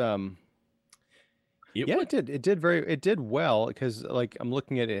was it did well, because like I'm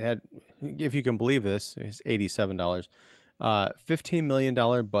looking at it, it had, if you can believe this, it's $87, $15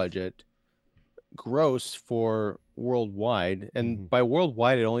 million budget, gross for worldwide, and by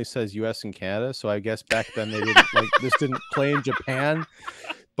worldwide it only says US and Canada, so I guess back then they didn't like this didn't play in Japan,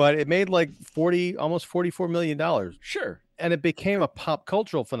 but it made like almost $44 million. Sure. And it became a pop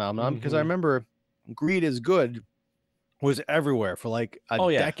cultural phenomenon, because I remember Greed is Good was everywhere for like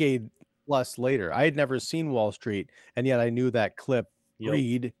a decade plus later. I had never seen Wall Street, and yet I knew that clip.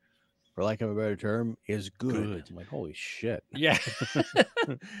 Greed, for lack of a better term, is good. I'm like, holy shit. Yeah.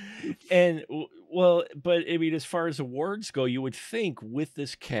 And well, but I mean, as far as awards go, you would think with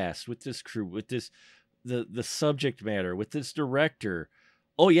this cast, with this crew, with this the subject matter, with this director,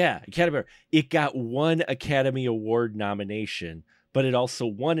 oh yeah, Academy, it got one Academy Award nomination, but it also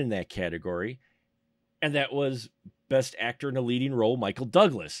won in that category, and that was Best Actor in a Leading Role, Michael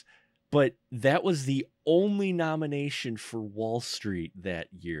Douglas. But that was the only nomination for Wall Street that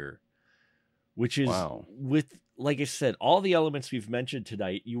year, which is with, like I said, all the elements we've mentioned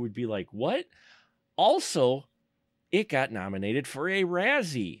tonight, you would be like, what? Also, it got nominated for a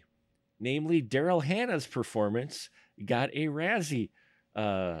Razzie, namely Daryl Hannah's performance got a Razzie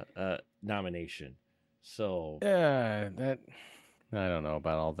nomination. So yeah, I don't know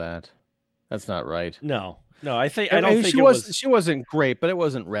about all that. That's not right. No, I don't think she wasn't great, but it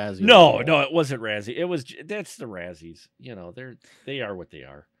wasn't Razzie. No, it wasn't Razzie. That's the Razzies. You know, they are what they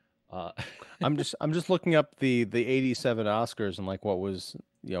are. I'm just looking up the 87 Oscars and like what was,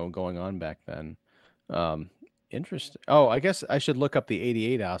 you know, going on back then. Interesting. Oh, I guess I should look up the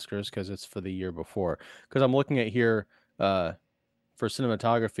 88 Oscars, because it's for the year before. Because I'm looking at here for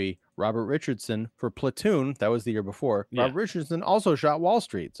cinematography, Robert Richardson for Platoon. That was the year before. Yeah. Robert Richardson also shot Wall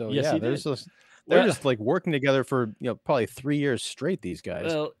Street. So Yes, yeah, he they're just like working together for, you know, probably 3 years straight. These guys.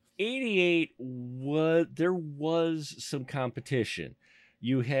 Well, 88 there was some competition.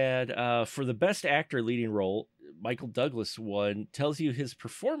 You had for the Best Actor Leading Role, Michael Douglas won. Tells you his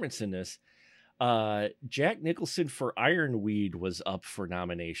performance in this. Jack Nicholson for Ironweed was up for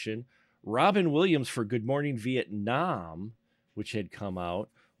nomination. Robin Williams for Good Morning Vietnam, which had come out.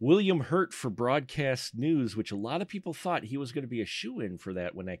 William Hurt for Broadcast News, which a lot of people thought he was going to be a shoo-in for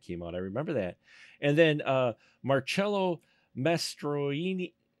that when that came out. I remember that. And then Marcello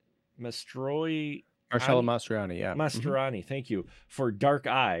Mastroianni, yeah. Mastroianni, thank you, for Dark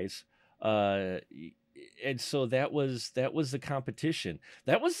Eyes. And so that was the competition.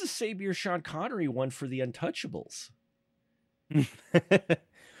 That was the same year Sean Connery won for The Untouchables.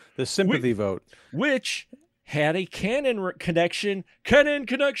 The sympathy vote. Which had a canon connection.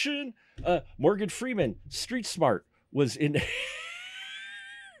 Morgan Freeman, Street Smart, was in.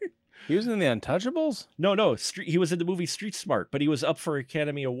 He was in The Untouchables? No. He was in the movie Street Smart, but he was up for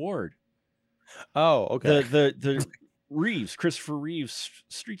Academy Award. Oh, okay. The Christopher Reeves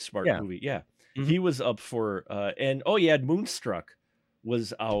Street Smart movie. Yeah. Mm-hmm. He was up for, and Moonstruck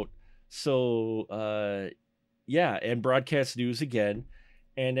was out. So, and Broadcast News again.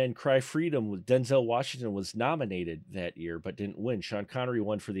 And then Cry Freedom with Denzel Washington was nominated that year, but didn't win. Sean Connery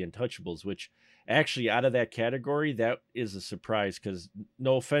won for The Untouchables, which actually out of that category, that is a surprise, because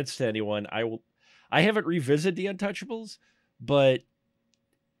no offense to anyone, I haven't revisited The Untouchables, but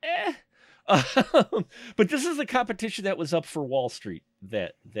But this is the competition that was up for Wall Street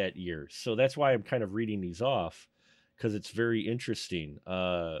that year, so that's why I'm kind of reading these off, because it's very interesting.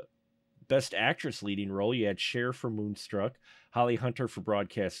 Best Actress Leading Role, you had Cher for Moonstruck, Holly Hunter for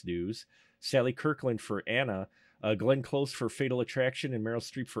Broadcast News, Sally Kirkland for Anna, Glenn Close for Fatal Attraction, and Meryl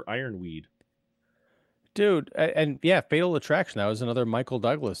Streep for Ironweed. Dude, and yeah, Fatal Attraction. That was another Michael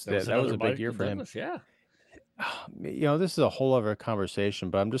Douglas. That was a big year for him. Yeah. You know, this is a whole other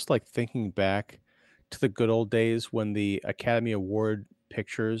conversation, but I'm just like thinking back to the good old days when the Academy Award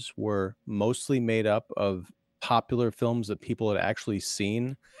pictures were mostly made up of popular films that people had actually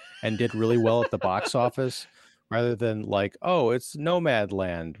seen and did really well at the box office, rather than like, oh, it's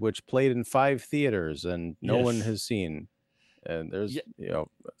Nomadland, which played in 5 theaters and no one Yes. has seen. And there's, you know,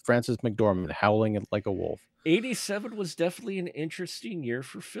 Frances McDormand howling like a wolf. 87 was definitely an interesting year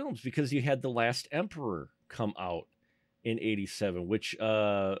for films because you had The Last Emperor come out in 87, which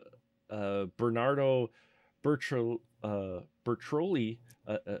Bernardo Bertolli,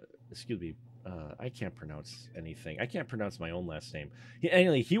 excuse me, I can't pronounce anything. I can't pronounce my own last name.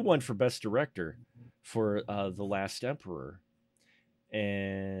 Anyway, he won for Best Director for The Last Emperor.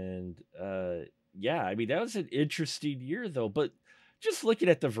 And yeah, I mean, that was an interesting year, though. But just looking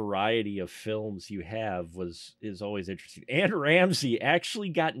at the variety of films you have is always interesting. Anne Ramsey actually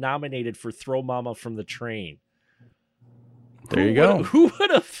got nominated for Throw Mama from the Train. There you go. Who would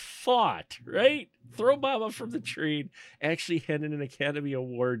have thought, right? Throw Mama from the Train actually had an Academy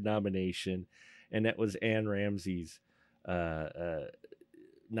Award nomination, and that was Anne Ramsey's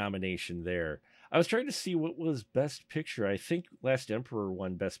nomination there. I was trying to see what was Best Picture. I think Last Emperor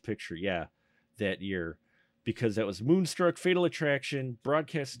won Best Picture, that year, because that was Moonstruck, Fatal Attraction,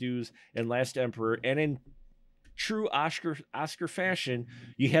 Broadcast News, and Last Emperor. And in true Oscar fashion,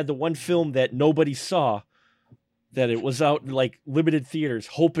 you had the one film that nobody saw, that it was out in like limited theaters,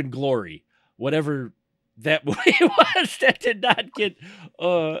 Hope and Glory, whatever that movie was, that did not get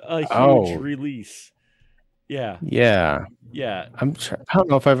a huge release. Yeah. I don't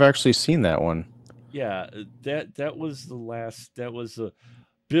know if I've actually seen that one. Yeah, that was the last. That was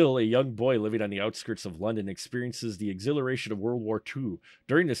Bill, a young boy living on the outskirts of London, experiences the exhilaration of World War II.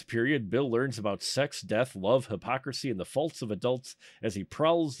 During this period, Bill learns about sex, death, love, hypocrisy, and the faults of adults as he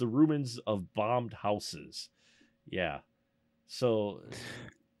prowls the ruins of bombed houses. Yeah, so.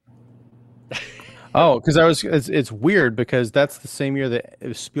 Oh, because it's weird because that's the same year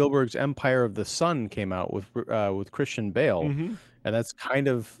that Spielberg's Empire of the Sun came out with Christian Bale, and that's kind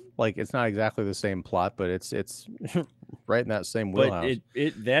of like, it's not exactly the same plot, but it's right in that same wheelhouse.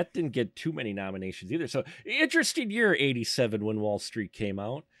 But that didn't get too many nominations either. So interesting year, 87, when Wall Street came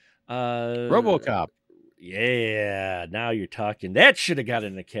out. RoboCop. Yeah, now you're talking. That should have got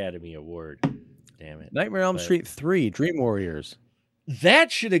an Academy Award. Damn it. Nightmare on Elm Street 3, Dream Warriors.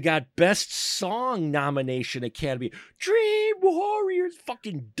 That should have got Best Song nomination, Academy. Dream Warriors,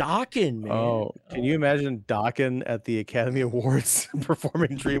 fucking Dokken, man. Oh, can you imagine Dokken at the Academy Awards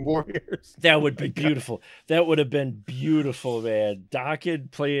performing Dream Warriors? That would be beautiful. That would have been beautiful, man.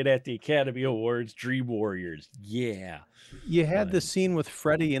 Dokken playing at the Academy Awards, Dream Warriors. Yeah. You had the scene with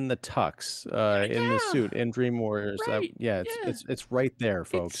Freddy in the tux, in the suit in Dream Warriors. Right. It's right there,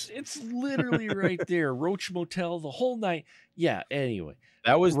 folks. It's literally right there. Roach Motel, the whole night. Yeah. Anyway,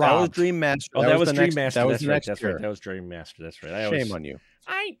 that was Dream Master. Oh, that was Dream Master. That was the next That's year. right. That was Dream Master. That's right. Shame on you.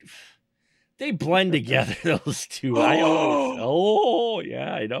 They blend together, those two.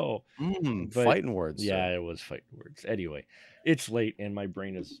 Yeah, I know. But, fighting words. Yeah, it was fighting words. Anyway, it's late and my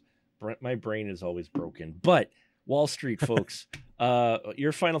brain is always broken. But Wall Street, folks.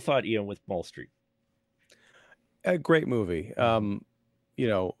 Your final thought, Ian, with Wall Street. A great movie. You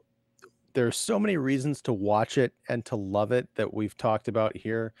know, there's so many reasons to watch it and to love it that we've talked about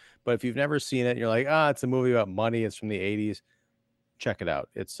here. But if you've never seen it, you're like, it's a movie about money. It's from the 80s. Check it out.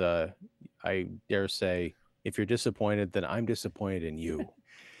 It's I dare say, if you're disappointed, then I'm disappointed in you.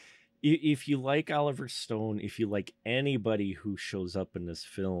 If you like Oliver Stone, if you like anybody who shows up in this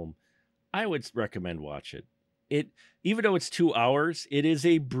film, I would recommend watch it. Even though it's 2 hours, it is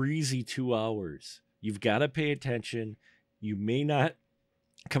a breezy 2 hours. You've got to pay attention. You may not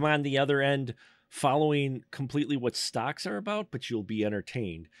come on the other end following completely what stocks are about, but you'll be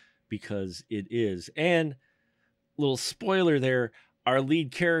entertained because it is. And little spoiler there, our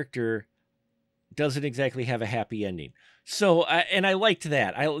lead character doesn't exactly have a happy ending. So, and I liked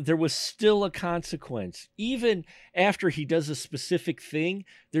that. There was still a consequence. Even after he does a specific thing,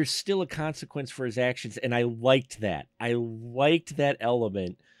 there's still a consequence for his actions. And I liked that. I liked that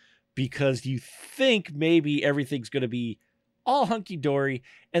element because you think maybe everything's going to be all hunky-dory,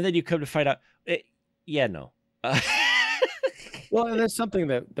 and then you come to find out, no. Well, and that's something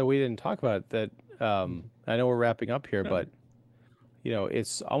that we didn't talk about. That I know we're wrapping up here, but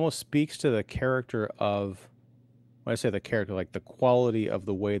it's almost speaks to the character of. When I say the character, like the quality of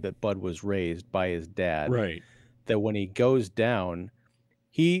the way that Bud was raised by his dad. Right. That when he goes down,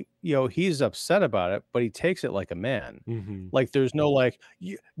 he's upset about it, but he takes it like a man. Mm-hmm. Like there's no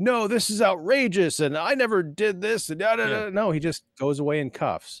no, this is outrageous, and I never did this. And no, he just goes away in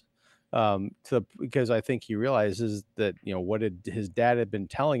cuffs. Because I think he realizes that what his dad had been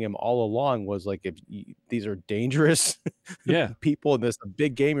telling him all along was like, these are dangerous people in this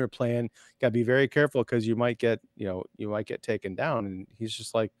big game you're playing, gotta be very careful because you might get taken down. And he's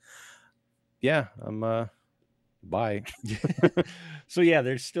just like, yeah, I'm bye. So yeah,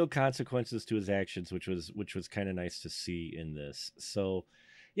 there's still consequences to his actions, which was kind of nice to see in this. So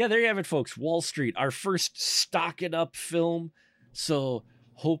yeah, there you have it, folks. Wall Street, our first stock it up film. So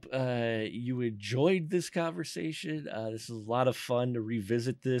hope you enjoyed this conversation. This is a lot of fun to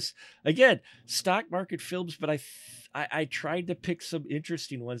revisit this. Again, stock market films, but I tried to pick some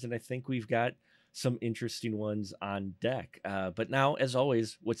interesting ones, and I think we've got some interesting ones on deck. But now, as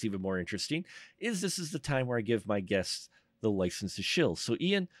always, what's even more interesting is this is the time where I give my guests the license to shill. So,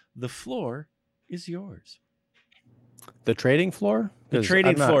 Ian, the floor is yours. The trading floor? The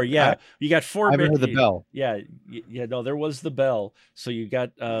trading floor, yeah. You got 4 minutes. I heard the bell. Yeah, no, there was the bell. So you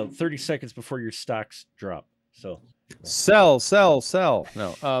got 30 seconds before your stocks drop. So sell.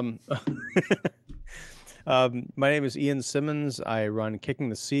 No. My name is Ian Simmons. I run Kicking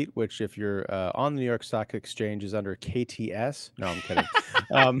the Seat, which if you're on the New York Stock Exchange is under KTS. No, I'm kidding.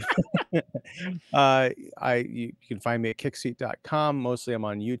 You can find me at kickseat.com. Mostly I'm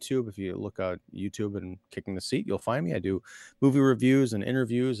on YouTube. If you look at YouTube and Kicking the Seat, you'll find me. I do movie reviews and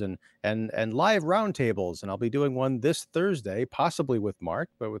interviews and live roundtables, and I'll be doing one this Thursday, possibly with Mark,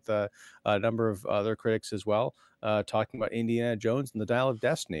 but with a number of other critics as well, talking about Indiana Jones and the Dial of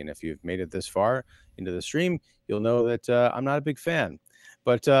Destiny. And if you've made it this far into the stream, you'll know that I'm not a big fan.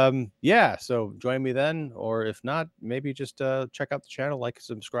 But so join me then, or if not, maybe just check out the channel, like,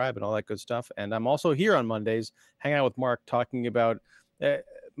 subscribe, and all that good stuff. And I'm also here on Mondays, hanging out with Mark, talking about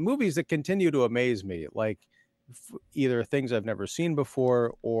movies that continue to amaze me, like either things I've never seen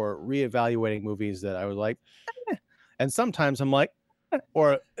before or reevaluating movies that I was like, and sometimes I'm like,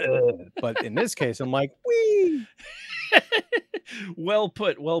 but in this case, I'm like, wee. Well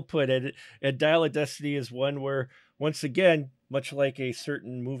put. And Dial of Destiny is one where, once again, much like a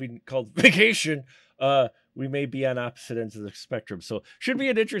certain movie called Vacation, we may be on opposite ends of the spectrum. So should be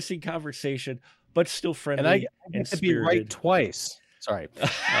an interesting conversation, but still friendly. And I get to be right twice. Sorry.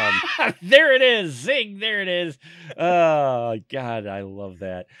 There it is. Zing. There it is. Oh, God, I love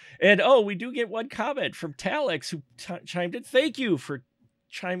that. And we do get one comment from Talix who chimed in. Thank you for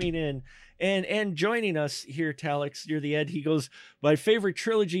chiming in and joining us here, Talix, near the end. He goes, my favorite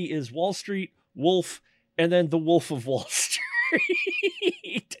trilogy is Wall Street, Wolf, and then The Wolf of Wall Street.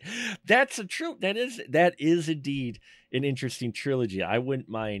 That's a true. That is indeed an interesting trilogy. I wouldn't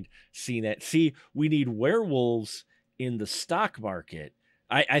mind seeing that. See, we need werewolves in the stock market.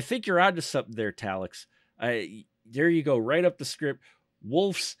 I think you're onto something there, Talix. There you go, right up the script.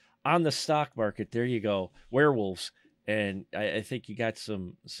 Wolves on the stock market. There you go, werewolves. And I think you got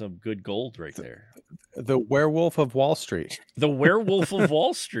some good gold right there. The Werewolf of Wall Street. The Werewolf of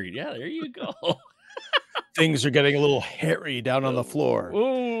Wall Street. Yeah, there you go. Things are getting a little hairy down on the floor.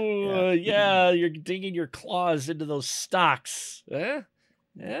 Oh, yeah, you're digging your claws into those stocks.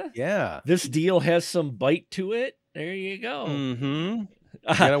 Yeah. This deal has some bite to it. There you go. Mm-hmm. You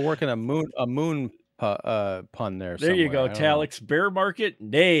gotta work in a moon pun there. There you go, Talix. Bear market,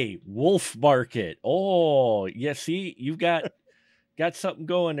 nay, wolf market. Oh, yeah. See, you've got something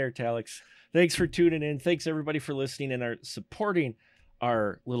going there, Talix. Thanks for tuning in. Thanks everybody for listening and supporting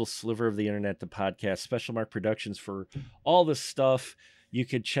our little sliver of the internet, the podcast. Special Mark Productions for all the stuff. You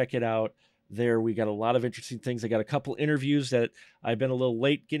could check it out there. We got a lot of interesting things. I got a couple interviews that I've been a little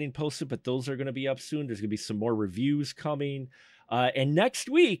late getting posted, but those are going to be up soon. There's going to be some more reviews coming. And next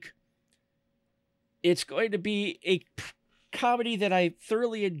week, it's going to be a comedy that I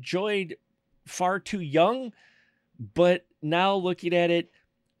thoroughly enjoyed, Far Too Young, but now looking at it,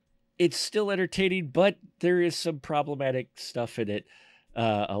 it's still entertaining, but there is some problematic stuff in it.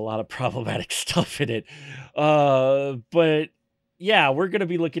 A lot of problematic stuff in it. But yeah, we're going to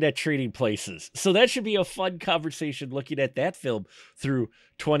be looking at Trading Places. So that should be a fun conversation looking at that film through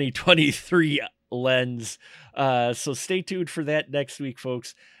 2023 lens. So stay tuned for that next week,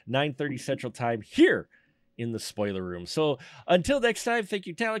 folks. 9:30 Central Time here in the Spoiler Room. So until next time, thank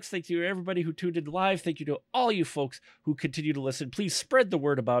you, Talix. Thank you to everybody who tuned in live. Thank you to all you folks who continue to listen. Please spread the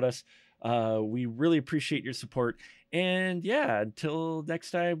word about us. We really appreciate your support. And yeah, until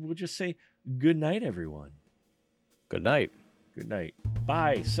next time, we'll just say good night, everyone. Good night. Good night.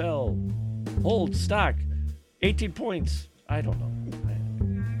 Buy, sell, hold, stock, 18 points. I don't know.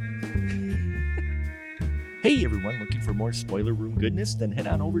 Hey everyone, looking for more Spoiler Room goodness? Then head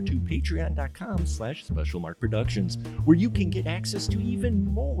on over to patreon.com/specialmarkproductions, where you can get access to even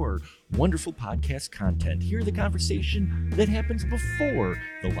more wonderful podcast content. Hear the conversation that happens before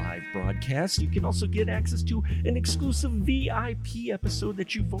the live broadcast. You can also get access to an exclusive VIP episode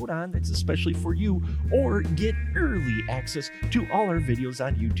that you vote on that's especially for you, or get early access to all our videos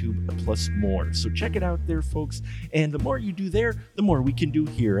on YouTube, plus more. So check it out there, folks. And the more you do there, the more we can do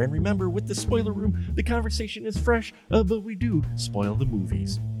here. And remember, with the Spoiler Room, the conversation is fresh, but we do spoil the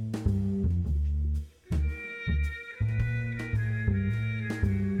movies.